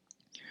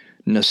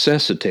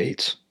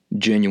necessitates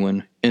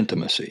genuine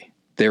intimacy.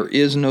 There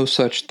is no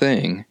such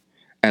thing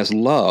as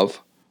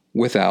love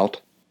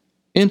without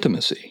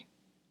intimacy.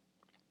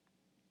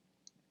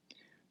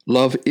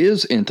 Love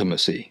is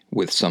intimacy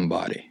with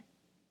somebody.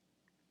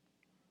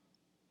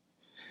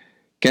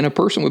 Can a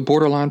person with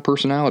borderline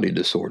personality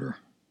disorder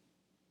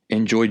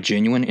enjoy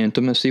genuine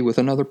intimacy with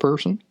another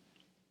person?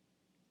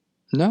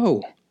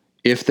 No.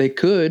 If they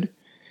could,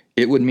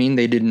 it would mean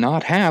they did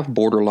not have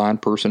borderline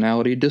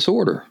personality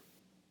disorder.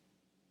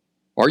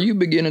 Are you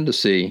beginning to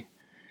see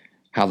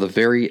how the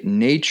very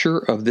nature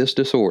of this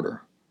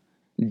disorder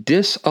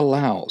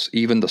disallows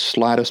even the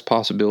slightest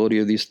possibility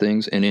of these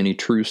things in any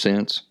true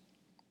sense?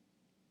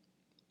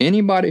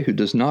 Anybody who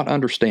does not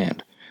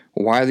understand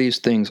why these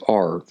things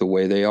are the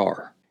way they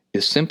are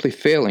is simply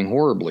failing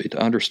horribly to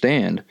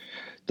understand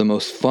the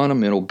most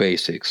fundamental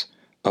basics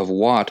of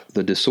what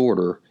the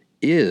disorder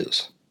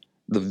is,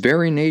 the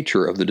very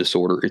nature of the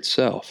disorder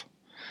itself.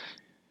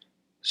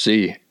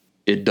 See,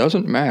 it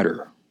doesn't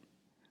matter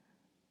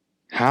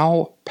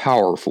how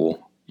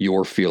powerful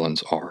your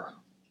feelings are.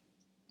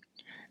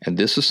 And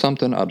this is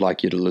something I'd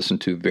like you to listen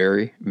to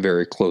very,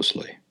 very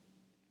closely.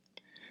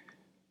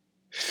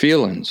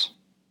 Feelings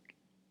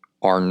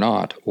are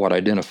not what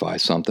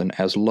identifies something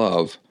as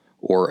love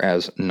or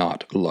as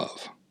not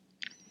love.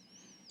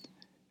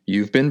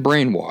 You've been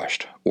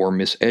brainwashed or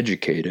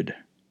miseducated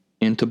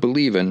into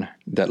believing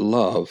that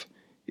love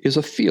is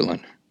a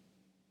feeling.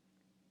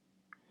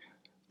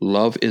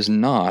 Love is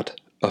not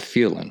a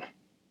feeling.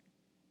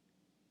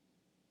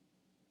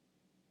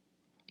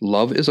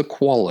 Love is a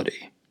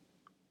quality.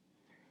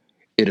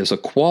 It is a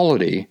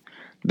quality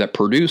that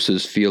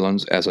produces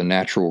feelings as a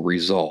natural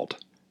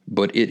result,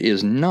 but it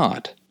is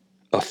not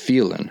a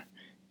feeling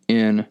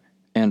in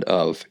and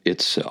of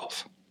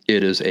itself.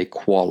 It is a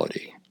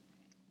quality.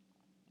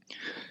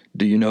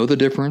 Do you know the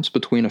difference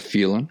between a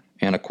feeling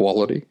and a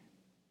quality?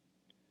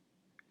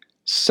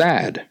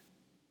 Sad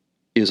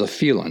is a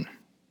feeling.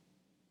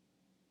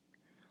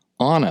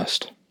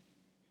 Honest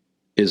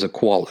is a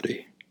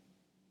quality.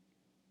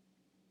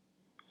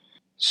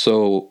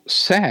 So,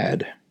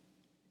 sad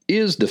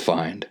is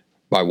defined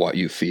by what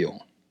you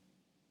feel.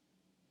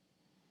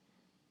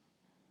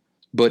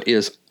 But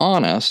is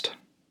honest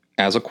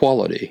as a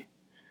quality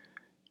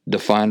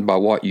defined by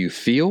what you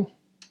feel?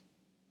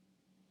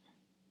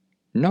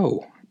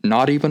 No,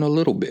 not even a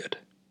little bit.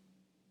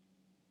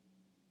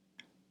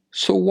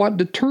 So what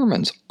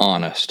determines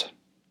honest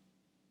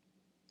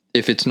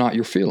if it's not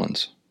your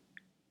feelings?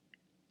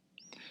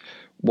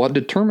 What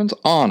determines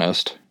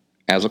honest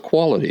as a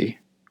quality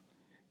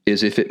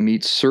is if it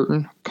meets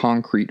certain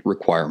concrete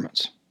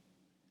requirements.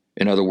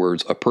 In other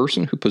words, a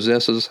person who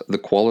possesses the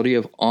quality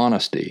of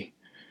honesty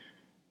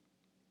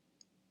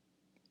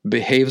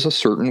behaves a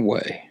certain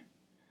way,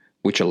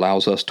 which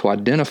allows us to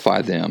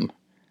identify them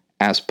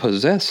as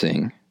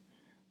possessing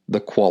the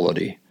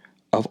quality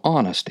of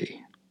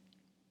honesty.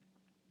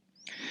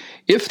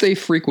 If they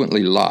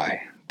frequently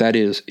lie, that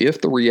is,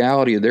 if the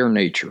reality of their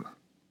nature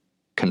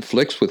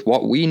conflicts with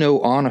what we know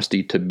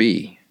honesty to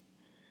be,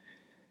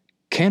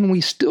 can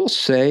we still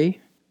say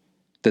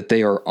that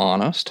they are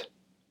honest,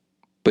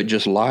 but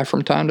just lie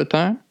from time to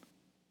time?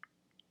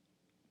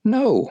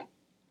 No.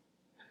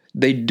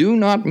 They do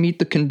not meet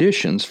the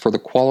conditions for the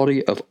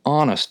quality of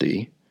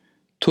honesty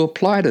to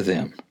apply to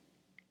them.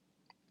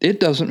 It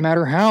doesn't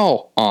matter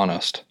how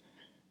honest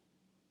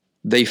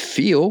they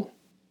feel.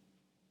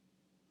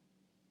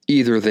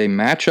 Either they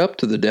match up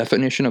to the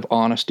definition of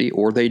honesty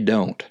or they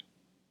don't.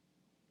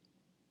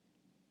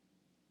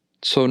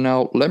 So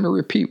now let me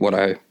repeat what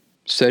I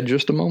said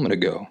just a moment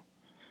ago,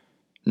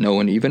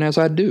 knowing even as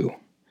I do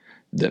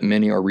that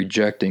many are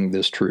rejecting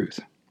this truth.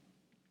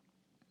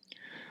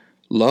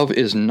 Love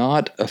is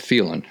not a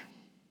feeling.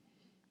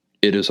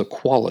 It is a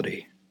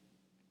quality.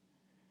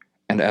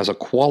 And as a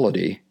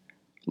quality,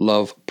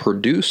 love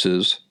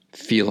produces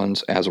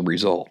feelings as a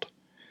result.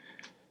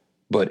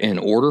 But in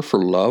order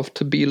for love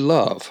to be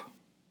love,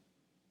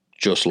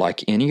 just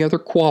like any other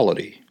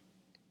quality,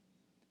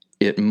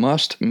 it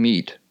must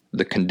meet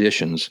the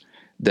conditions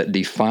that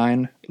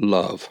define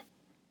love.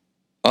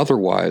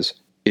 Otherwise,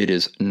 it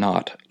is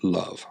not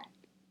love.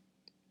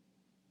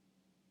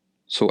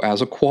 So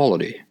as a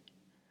quality,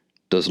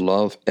 does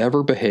love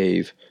ever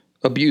behave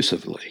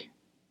abusively?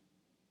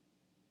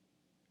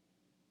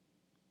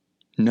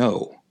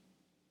 No.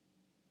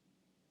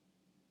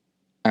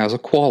 As a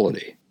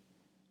quality,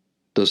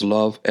 does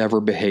love ever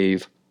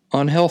behave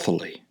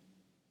unhealthily?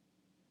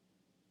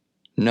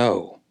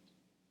 No.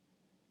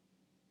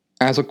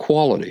 As a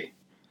quality,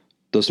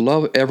 does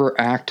love ever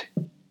act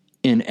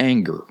in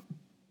anger?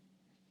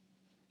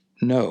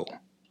 No.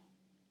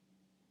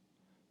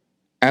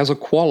 As a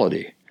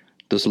quality,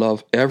 does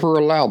love ever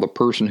allow the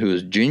person who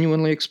is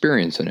genuinely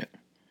experiencing it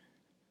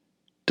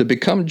to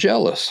become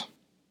jealous?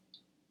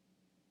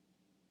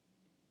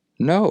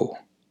 No.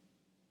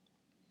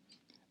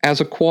 As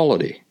a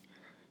quality,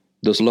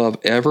 does love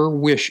ever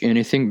wish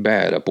anything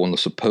bad upon the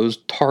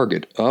supposed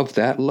target of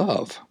that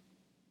love?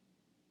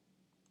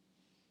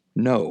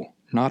 No,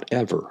 not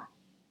ever.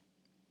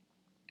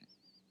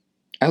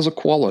 As a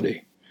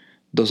quality,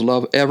 does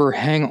love ever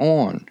hang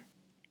on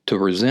to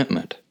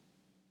resentment?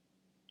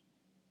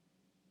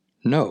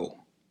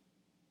 No.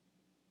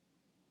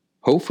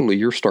 Hopefully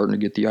you're starting to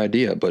get the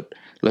idea, but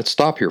let's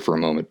stop here for a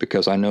moment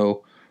because I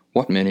know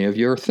what many of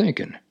you are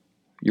thinking.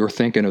 You're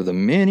thinking of the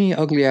many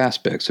ugly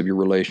aspects of your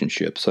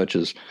relationship, such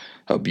as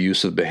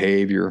abusive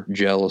behavior,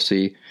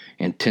 jealousy,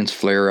 intense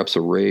flare-ups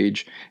of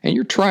rage, and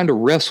you're trying to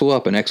wrestle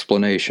up an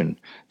explanation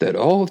that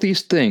all of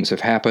these things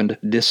have happened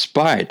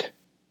despite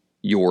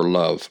your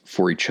love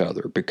for each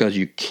other, because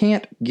you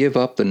can't give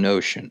up the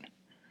notion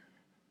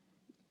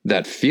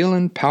that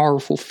feeling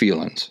powerful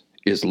feelings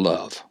is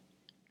love.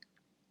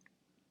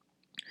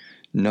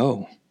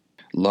 No,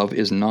 love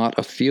is not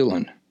a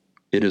feeling.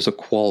 It is a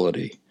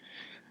quality.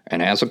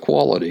 And as a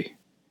quality,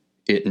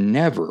 it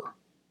never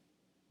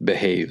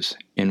behaves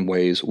in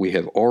ways we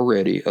have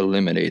already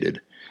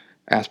eliminated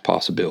as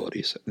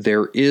possibilities.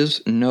 There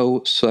is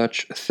no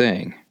such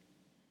thing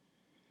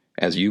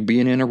as you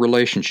being in a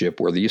relationship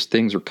where these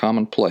things are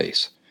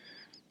commonplace,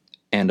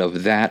 and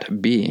of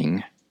that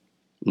being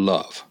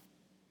love.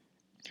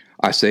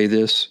 I say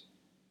this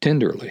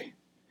tenderly.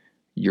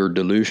 You're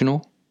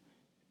delusional,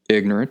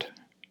 ignorant,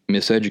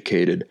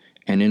 miseducated,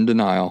 and in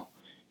denial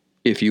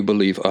if you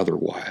believe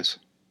otherwise.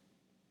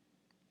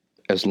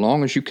 As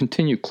long as you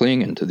continue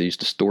clinging to these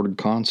distorted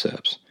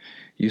concepts,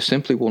 you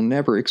simply will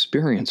never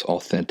experience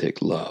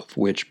authentic love,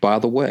 which, by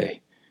the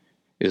way,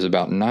 is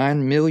about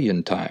 9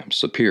 million times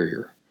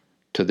superior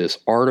to this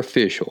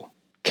artificial,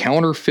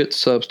 counterfeit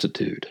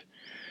substitute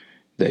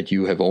that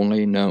you have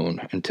only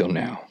known until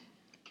now.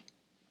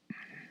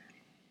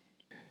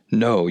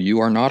 No, you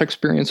are not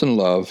experiencing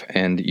love,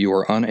 and you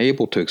are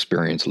unable to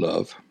experience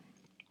love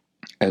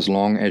as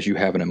long as you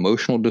have an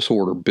emotional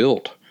disorder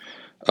built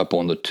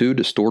upon the two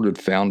distorted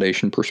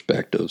foundation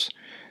perspectives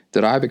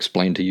that I've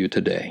explained to you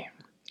today,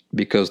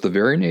 because the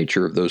very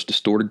nature of those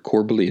distorted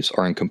core beliefs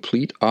are in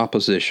complete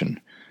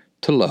opposition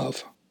to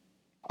love.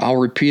 I'll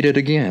repeat it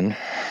again.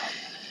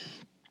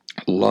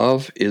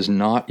 Love is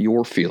not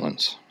your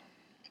feelings.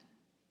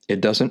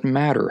 It doesn't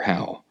matter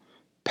how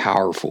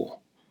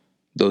powerful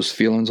those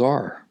feelings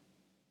are.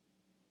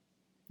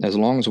 As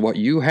long as what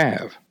you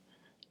have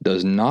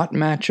does not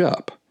match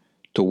up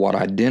to what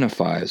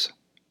identifies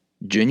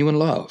genuine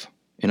love.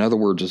 In other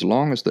words, as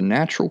long as the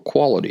natural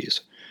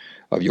qualities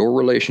of your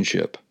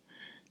relationship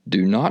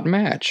do not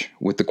match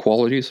with the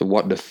qualities of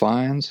what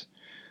defines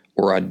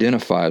or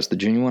identifies the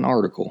genuine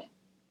article,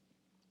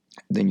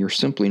 then you're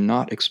simply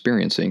not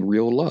experiencing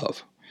real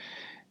love.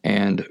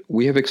 And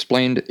we have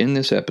explained in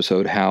this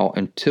episode how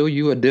until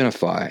you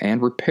identify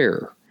and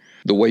repair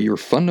The way your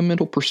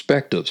fundamental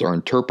perspectives are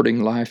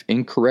interpreting life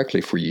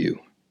incorrectly for you,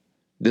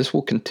 this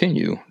will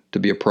continue to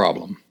be a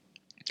problem.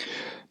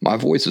 My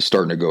voice is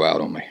starting to go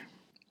out on me.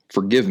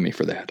 Forgive me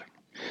for that.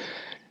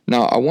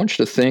 Now, I want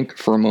you to think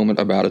for a moment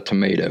about a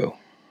tomato.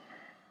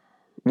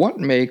 What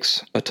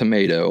makes a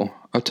tomato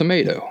a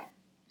tomato?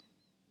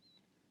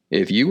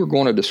 If you were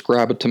going to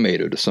describe a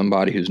tomato to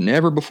somebody who's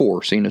never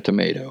before seen a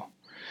tomato,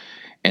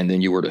 and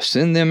then you were to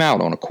send them out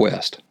on a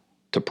quest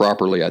to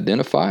properly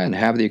identify and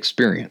have the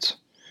experience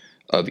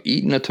of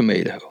eating a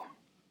tomato,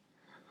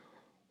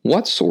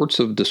 what sorts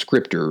of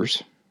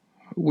descriptors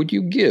would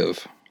you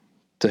give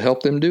to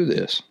help them do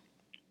this?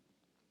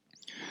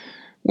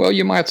 Well,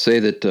 you might say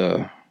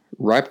that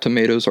ripe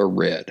tomatoes are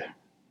red,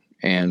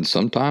 and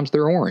sometimes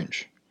they're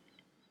orange.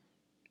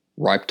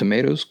 Ripe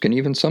tomatoes can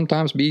even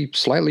sometimes be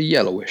slightly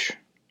yellowish.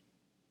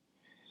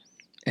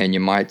 And you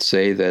might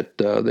say that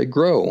they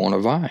grow on a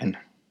vine.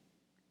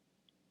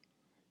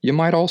 You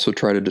might also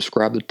try to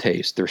describe the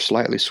taste. They're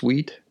slightly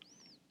sweet,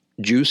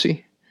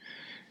 juicy,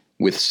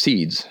 with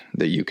seeds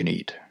that you can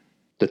eat.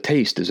 The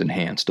taste is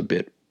enhanced a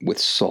bit with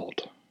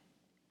salt.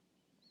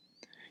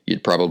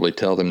 You'd probably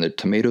tell them that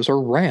tomatoes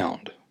are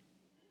round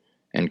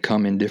and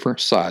come in different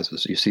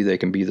sizes. You see, they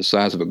can be the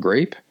size of a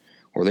grape,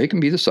 or they can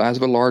be the size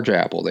of a large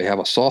apple. They have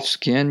a soft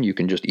skin. You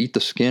can just eat the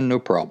skin, no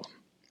problem.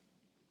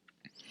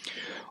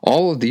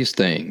 All of these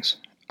things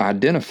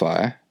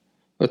identify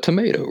a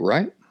tomato,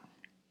 right?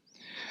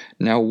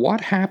 Now, what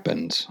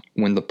happens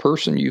when the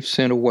person you've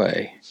sent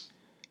away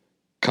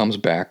comes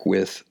back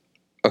with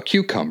a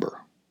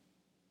cucumber?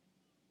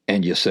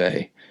 And you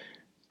say,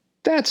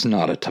 that's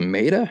not a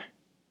tomato.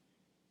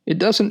 It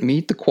doesn't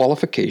meet the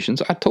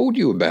qualifications I told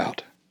you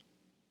about.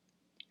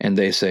 And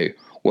they say,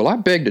 well, I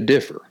beg to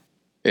differ.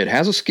 It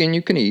has a skin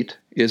you can eat,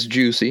 it's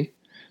juicy,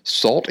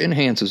 salt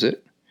enhances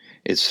it,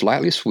 it's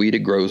slightly sweet, it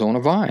grows on a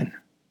vine.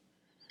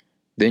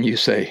 Then you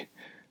say,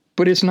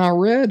 but it's not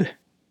red,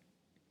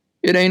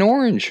 it ain't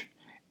orange,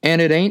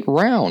 and it ain't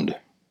round.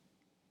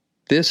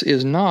 This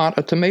is not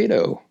a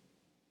tomato.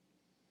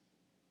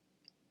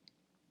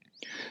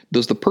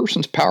 Does the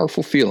person's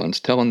powerful feelings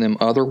telling them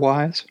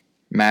otherwise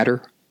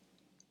matter?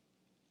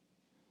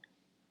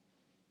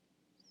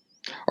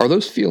 Are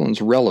those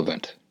feelings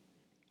relevant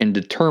in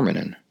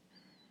determining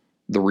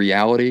the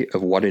reality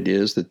of what it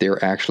is that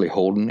they're actually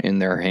holding in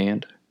their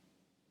hand?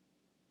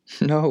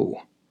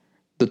 No.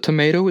 The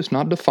tomato is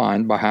not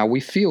defined by how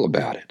we feel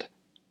about it.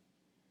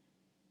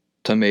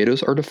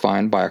 Tomatoes are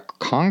defined by a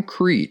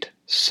concrete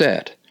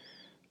set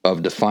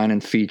of defining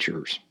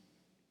features.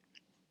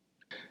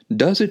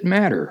 Does it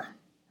matter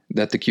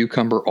that the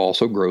cucumber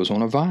also grows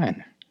on a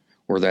vine,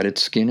 or that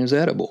its skin is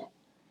edible?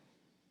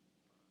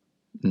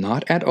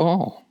 Not at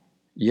all.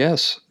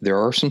 Yes, there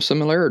are some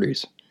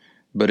similarities,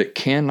 but it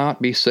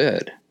cannot be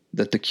said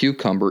that the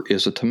cucumber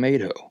is a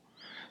tomato,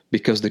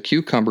 because the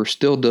cucumber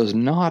still does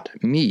not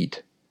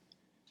meet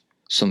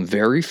some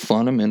very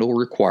fundamental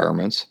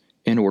requirements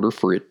in order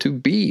for it to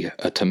be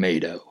a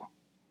tomato.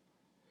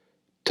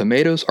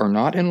 Tomatoes are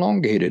not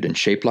elongated and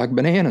shaped like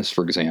bananas,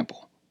 for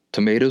example.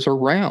 Tomatoes are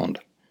round.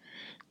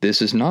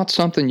 This is not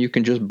something you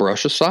can just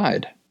brush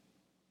aside.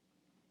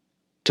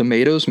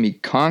 Tomatoes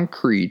meet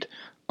concrete,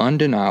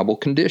 undeniable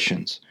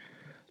conditions.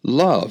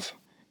 Love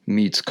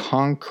meets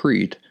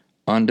concrete,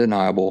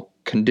 undeniable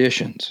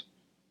conditions,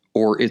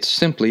 or it's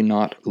simply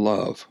not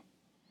love.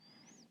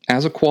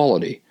 As a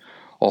quality,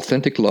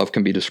 authentic love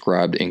can be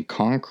described in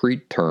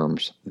concrete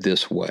terms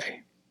this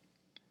way.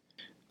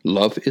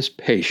 Love is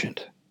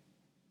patient.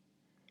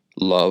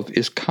 Love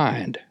is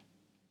kind.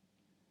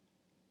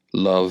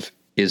 Love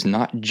is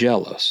not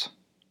jealous.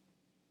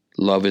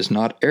 Love is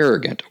not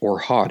arrogant or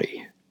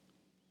haughty.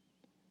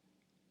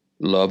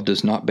 Love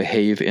does not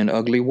behave in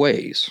ugly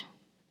ways.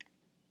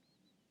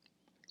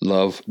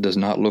 Love does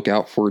not look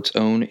out for its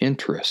own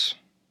interests.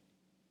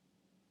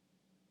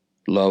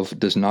 Love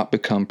does not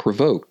become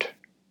provoked.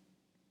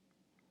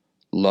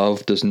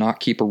 Love does not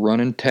keep a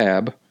running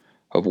tab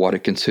of what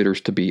it considers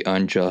to be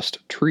unjust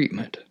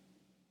treatment.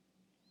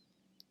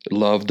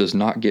 Love does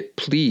not get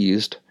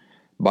pleased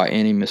by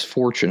any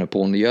misfortune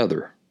upon the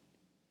other.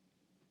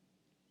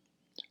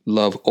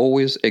 Love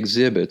always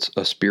exhibits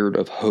a spirit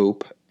of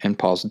hope and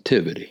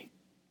positivity.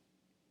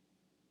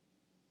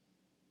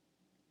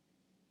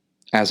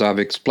 As I've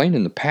explained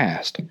in the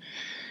past,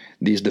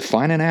 these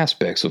defining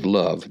aspects of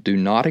love do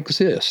not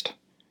exist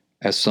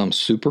as some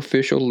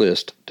superficial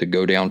list to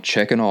go down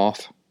checking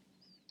off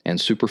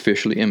and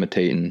superficially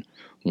imitating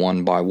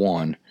one by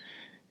one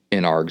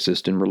in our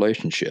existing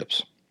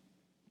relationships.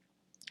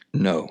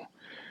 No,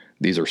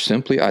 these are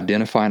simply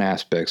identifying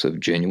aspects of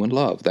genuine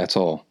love. That's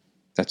all.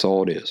 That's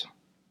all it is.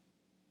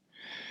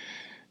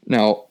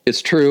 Now,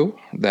 it's true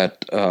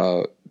that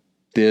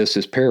this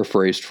is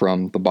paraphrased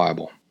from the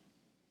Bible,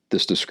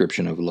 this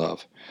description of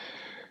love.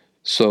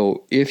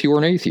 So if you're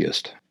an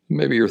atheist,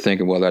 maybe you're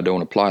thinking, well, that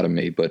don't apply to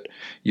me, but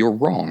you're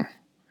wrong.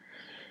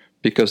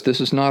 Because this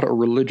is not a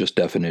religious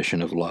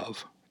definition of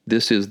love.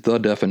 This is the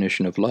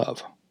definition of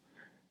love.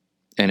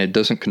 And it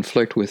doesn't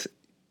conflict with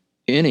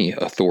any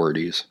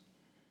authorities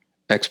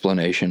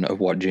explanation of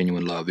what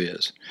genuine love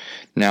is.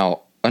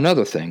 Now,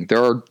 another thing,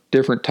 there are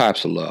different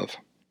types of love,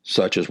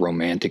 such as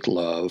romantic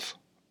love,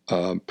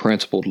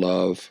 principled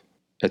love,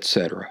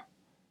 etc.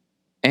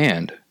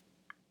 And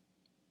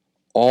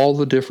all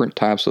the different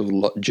types of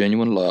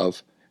genuine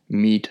love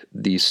meet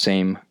these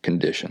same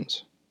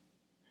conditions.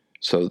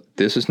 So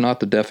this is not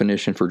the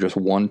definition for just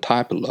one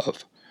type of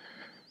love.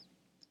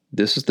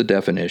 This is the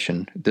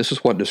definition. This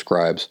is what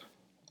describes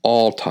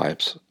all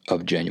types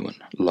of genuine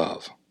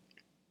love.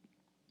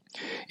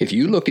 If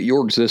you look at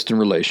your existing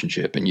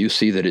relationship and you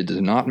see that it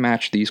does not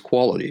match these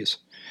qualities,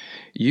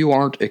 you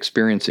aren't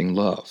experiencing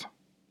love.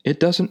 It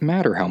doesn't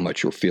matter how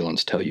much your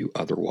feelings tell you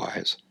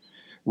otherwise.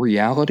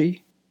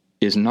 Reality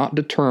is not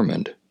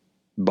determined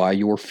by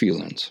your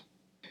feelings.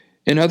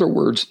 In other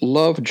words,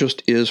 love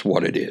just is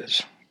what it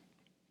is.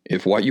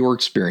 If what you're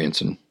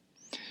experiencing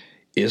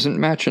isn't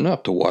matching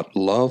up to what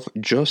love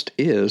just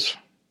is,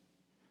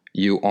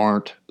 you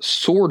aren't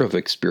sort of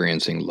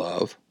experiencing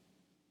love.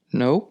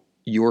 No,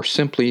 you're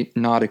simply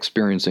not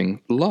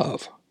experiencing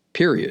love,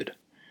 period.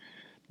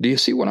 Do you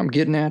see what I'm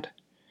getting at?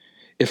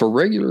 If a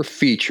regular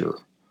feature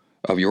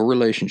of your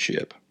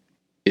relationship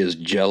is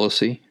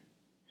jealousy,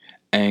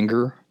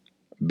 anger,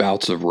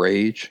 bouts of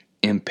rage,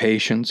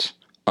 impatience,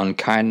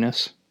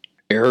 unkindness,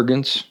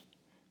 arrogance,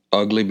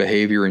 ugly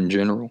behavior in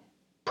general,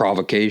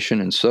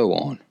 provocation, and so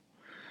on,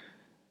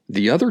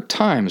 the other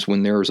times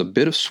when there is a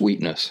bit of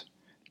sweetness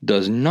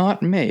does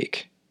not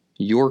make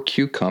your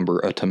cucumber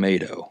a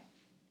tomato.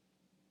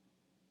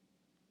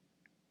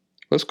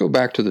 Let's go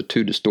back to the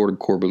 2 distorted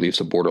core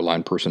beliefs of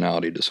borderline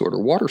personality disorder.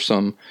 What are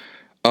some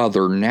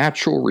other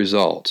natural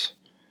results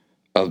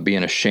of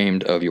being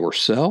ashamed of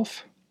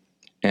yourself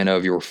and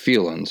of your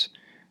feelings,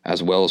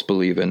 as well as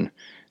believing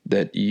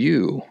that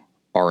you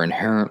are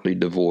inherently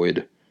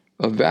devoid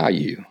of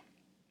value?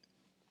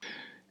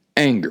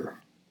 Anger.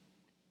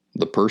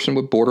 The person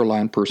with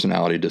borderline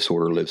personality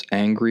disorder lives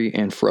angry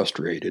and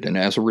frustrated, and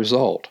as a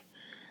result,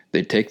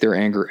 they take their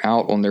anger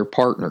out on their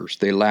partners.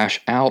 They lash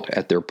out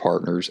at their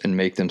partners and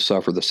make them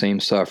suffer the same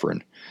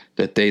suffering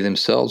that they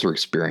themselves are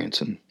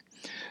experiencing.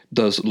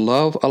 Does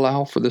love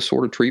allow for this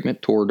sort of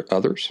treatment toward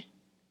others?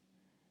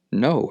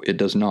 No, it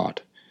does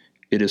not.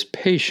 It is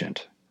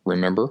patient,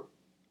 remember?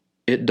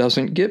 It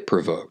doesn't get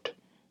provoked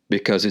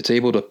because it's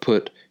able to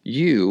put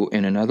you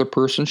in another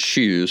person's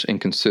shoes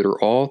and consider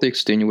all the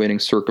extenuating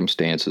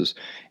circumstances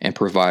and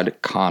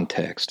provide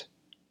context.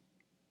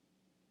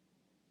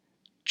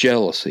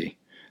 Jealousy.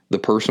 The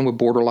person with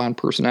borderline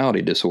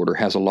personality disorder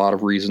has a lot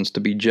of reasons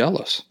to be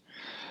jealous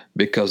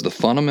because the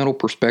fundamental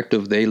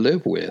perspective they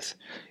live with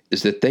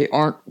is that they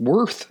aren't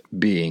worth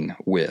being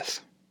with.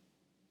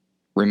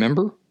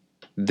 Remember?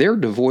 They're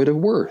devoid of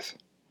worth.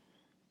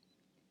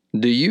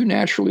 Do you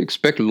naturally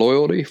expect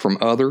loyalty from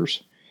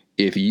others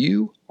if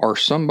you are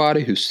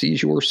somebody who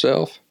sees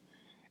yourself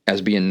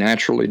as being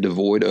naturally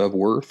devoid of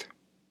worth?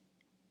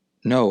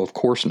 No, of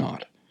course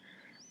not.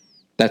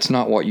 That's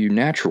not what you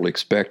naturally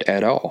expect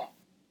at all.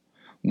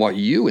 What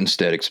you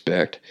instead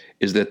expect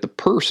is that the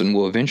person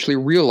will eventually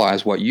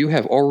realize what you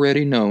have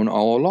already known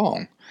all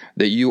along,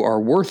 that you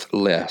are worth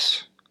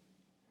less.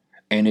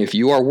 And if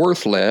you are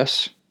worth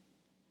less,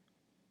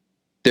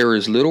 there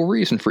is little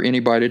reason for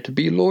anybody to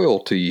be loyal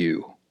to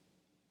you.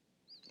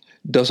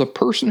 Does a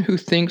person who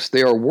thinks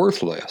they are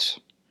worthless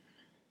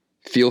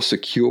feel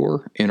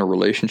secure in a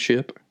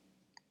relationship?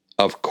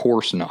 Of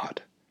course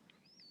not.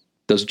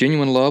 Does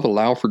genuine love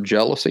allow for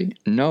jealousy?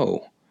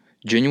 No.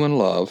 Genuine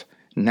love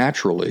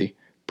naturally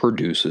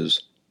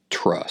produces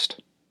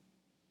trust.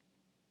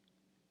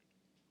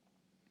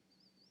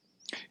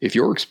 If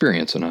you're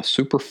experiencing a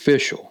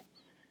superficial,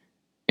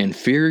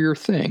 inferior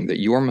thing that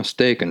you are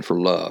mistaken for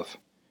love,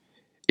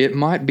 it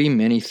might be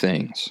many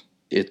things.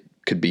 It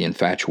could be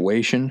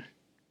infatuation,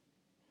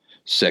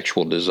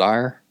 sexual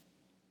desire,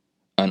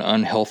 an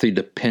unhealthy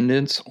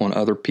dependence on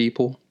other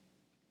people.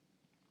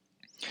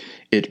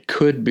 It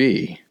could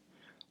be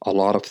a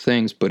lot of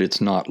things, but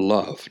it's not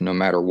love, no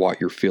matter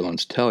what your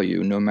feelings tell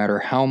you, no matter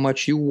how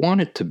much you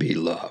want it to be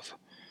love,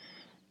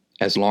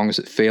 as long as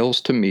it fails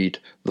to meet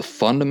the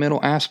fundamental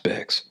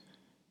aspects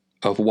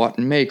of what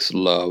makes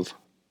love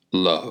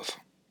love.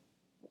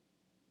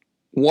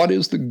 What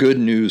is the good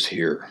news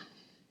here?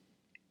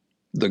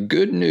 The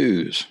good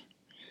news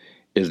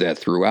is that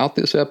throughout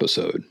this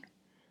episode,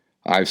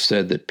 I've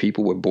said that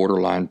people with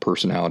borderline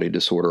personality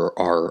disorder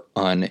are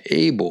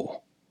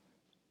unable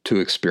to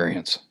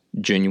experience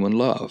genuine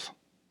love.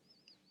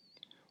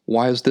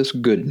 Why is this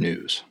good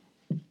news?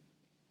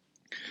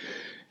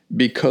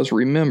 Because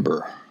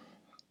remember,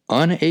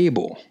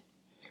 unable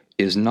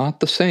is not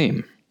the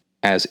same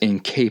as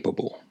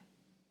incapable.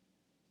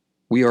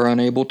 We are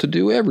unable to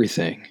do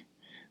everything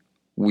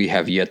we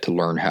have yet to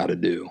learn how to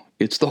do.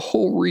 It's the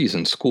whole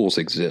reason schools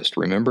exist,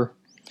 remember?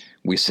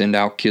 We send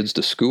out kids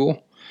to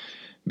school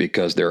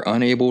because they're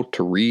unable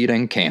to read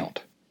and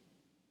count.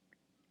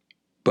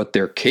 But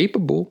they're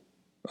capable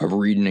of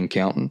reading and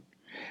counting,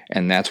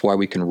 and that's why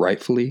we can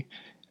rightfully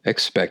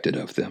expect it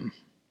of them.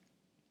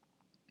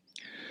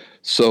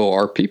 So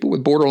are people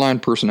with borderline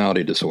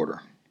personality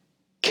disorder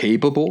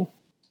capable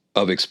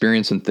of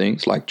experiencing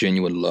things like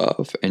genuine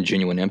love and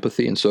genuine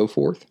empathy and so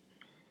forth?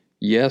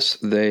 Yes,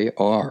 they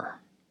are.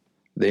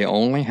 They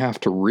only have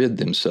to rid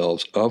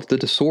themselves of the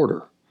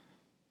disorder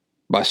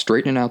by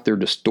straightening out their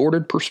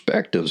distorted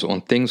perspectives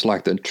on things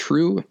like the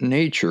true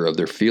nature of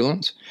their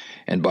feelings,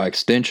 and by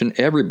extension,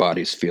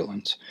 everybody's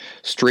feelings,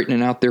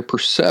 straightening out their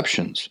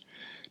perceptions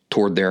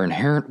toward their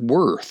inherent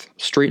worth,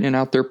 straightening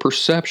out their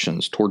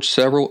perceptions toward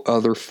several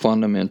other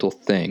fundamental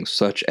things,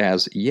 such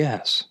as,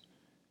 yes,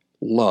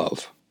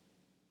 love,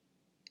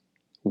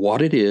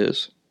 what it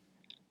is,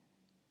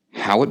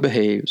 how it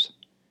behaves,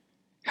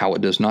 how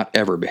it does not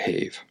ever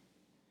behave,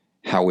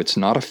 how it's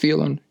not a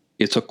feeling,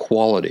 it's a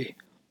quality,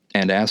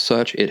 and as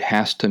such, it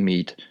has to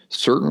meet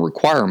certain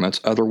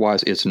requirements,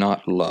 otherwise it's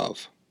not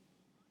love.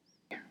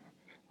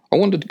 I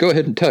wanted to go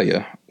ahead and tell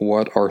you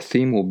what our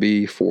theme will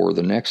be for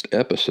the next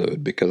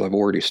episode, because I've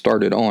already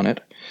started on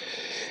it,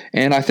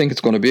 and I think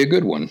it's going to be a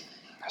good one.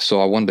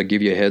 So I wanted to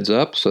give you a heads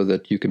up so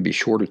that you can be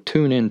sure to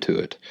tune into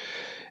it.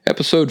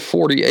 Episode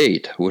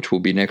 48, which will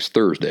be next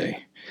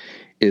Thursday,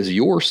 is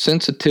your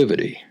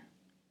sensitivity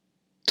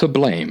to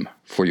blame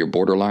for your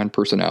borderline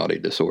personality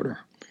disorder.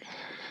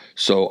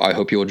 So I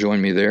hope you'll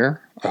join me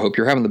there. I hope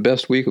you're having the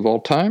best week of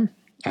all time.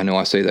 I know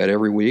I say that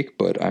every week,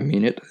 but I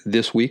mean it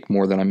this week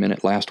more than I meant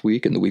it last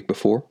week and the week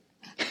before.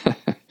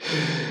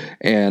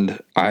 And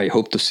I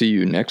hope to see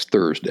you next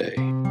Thursday.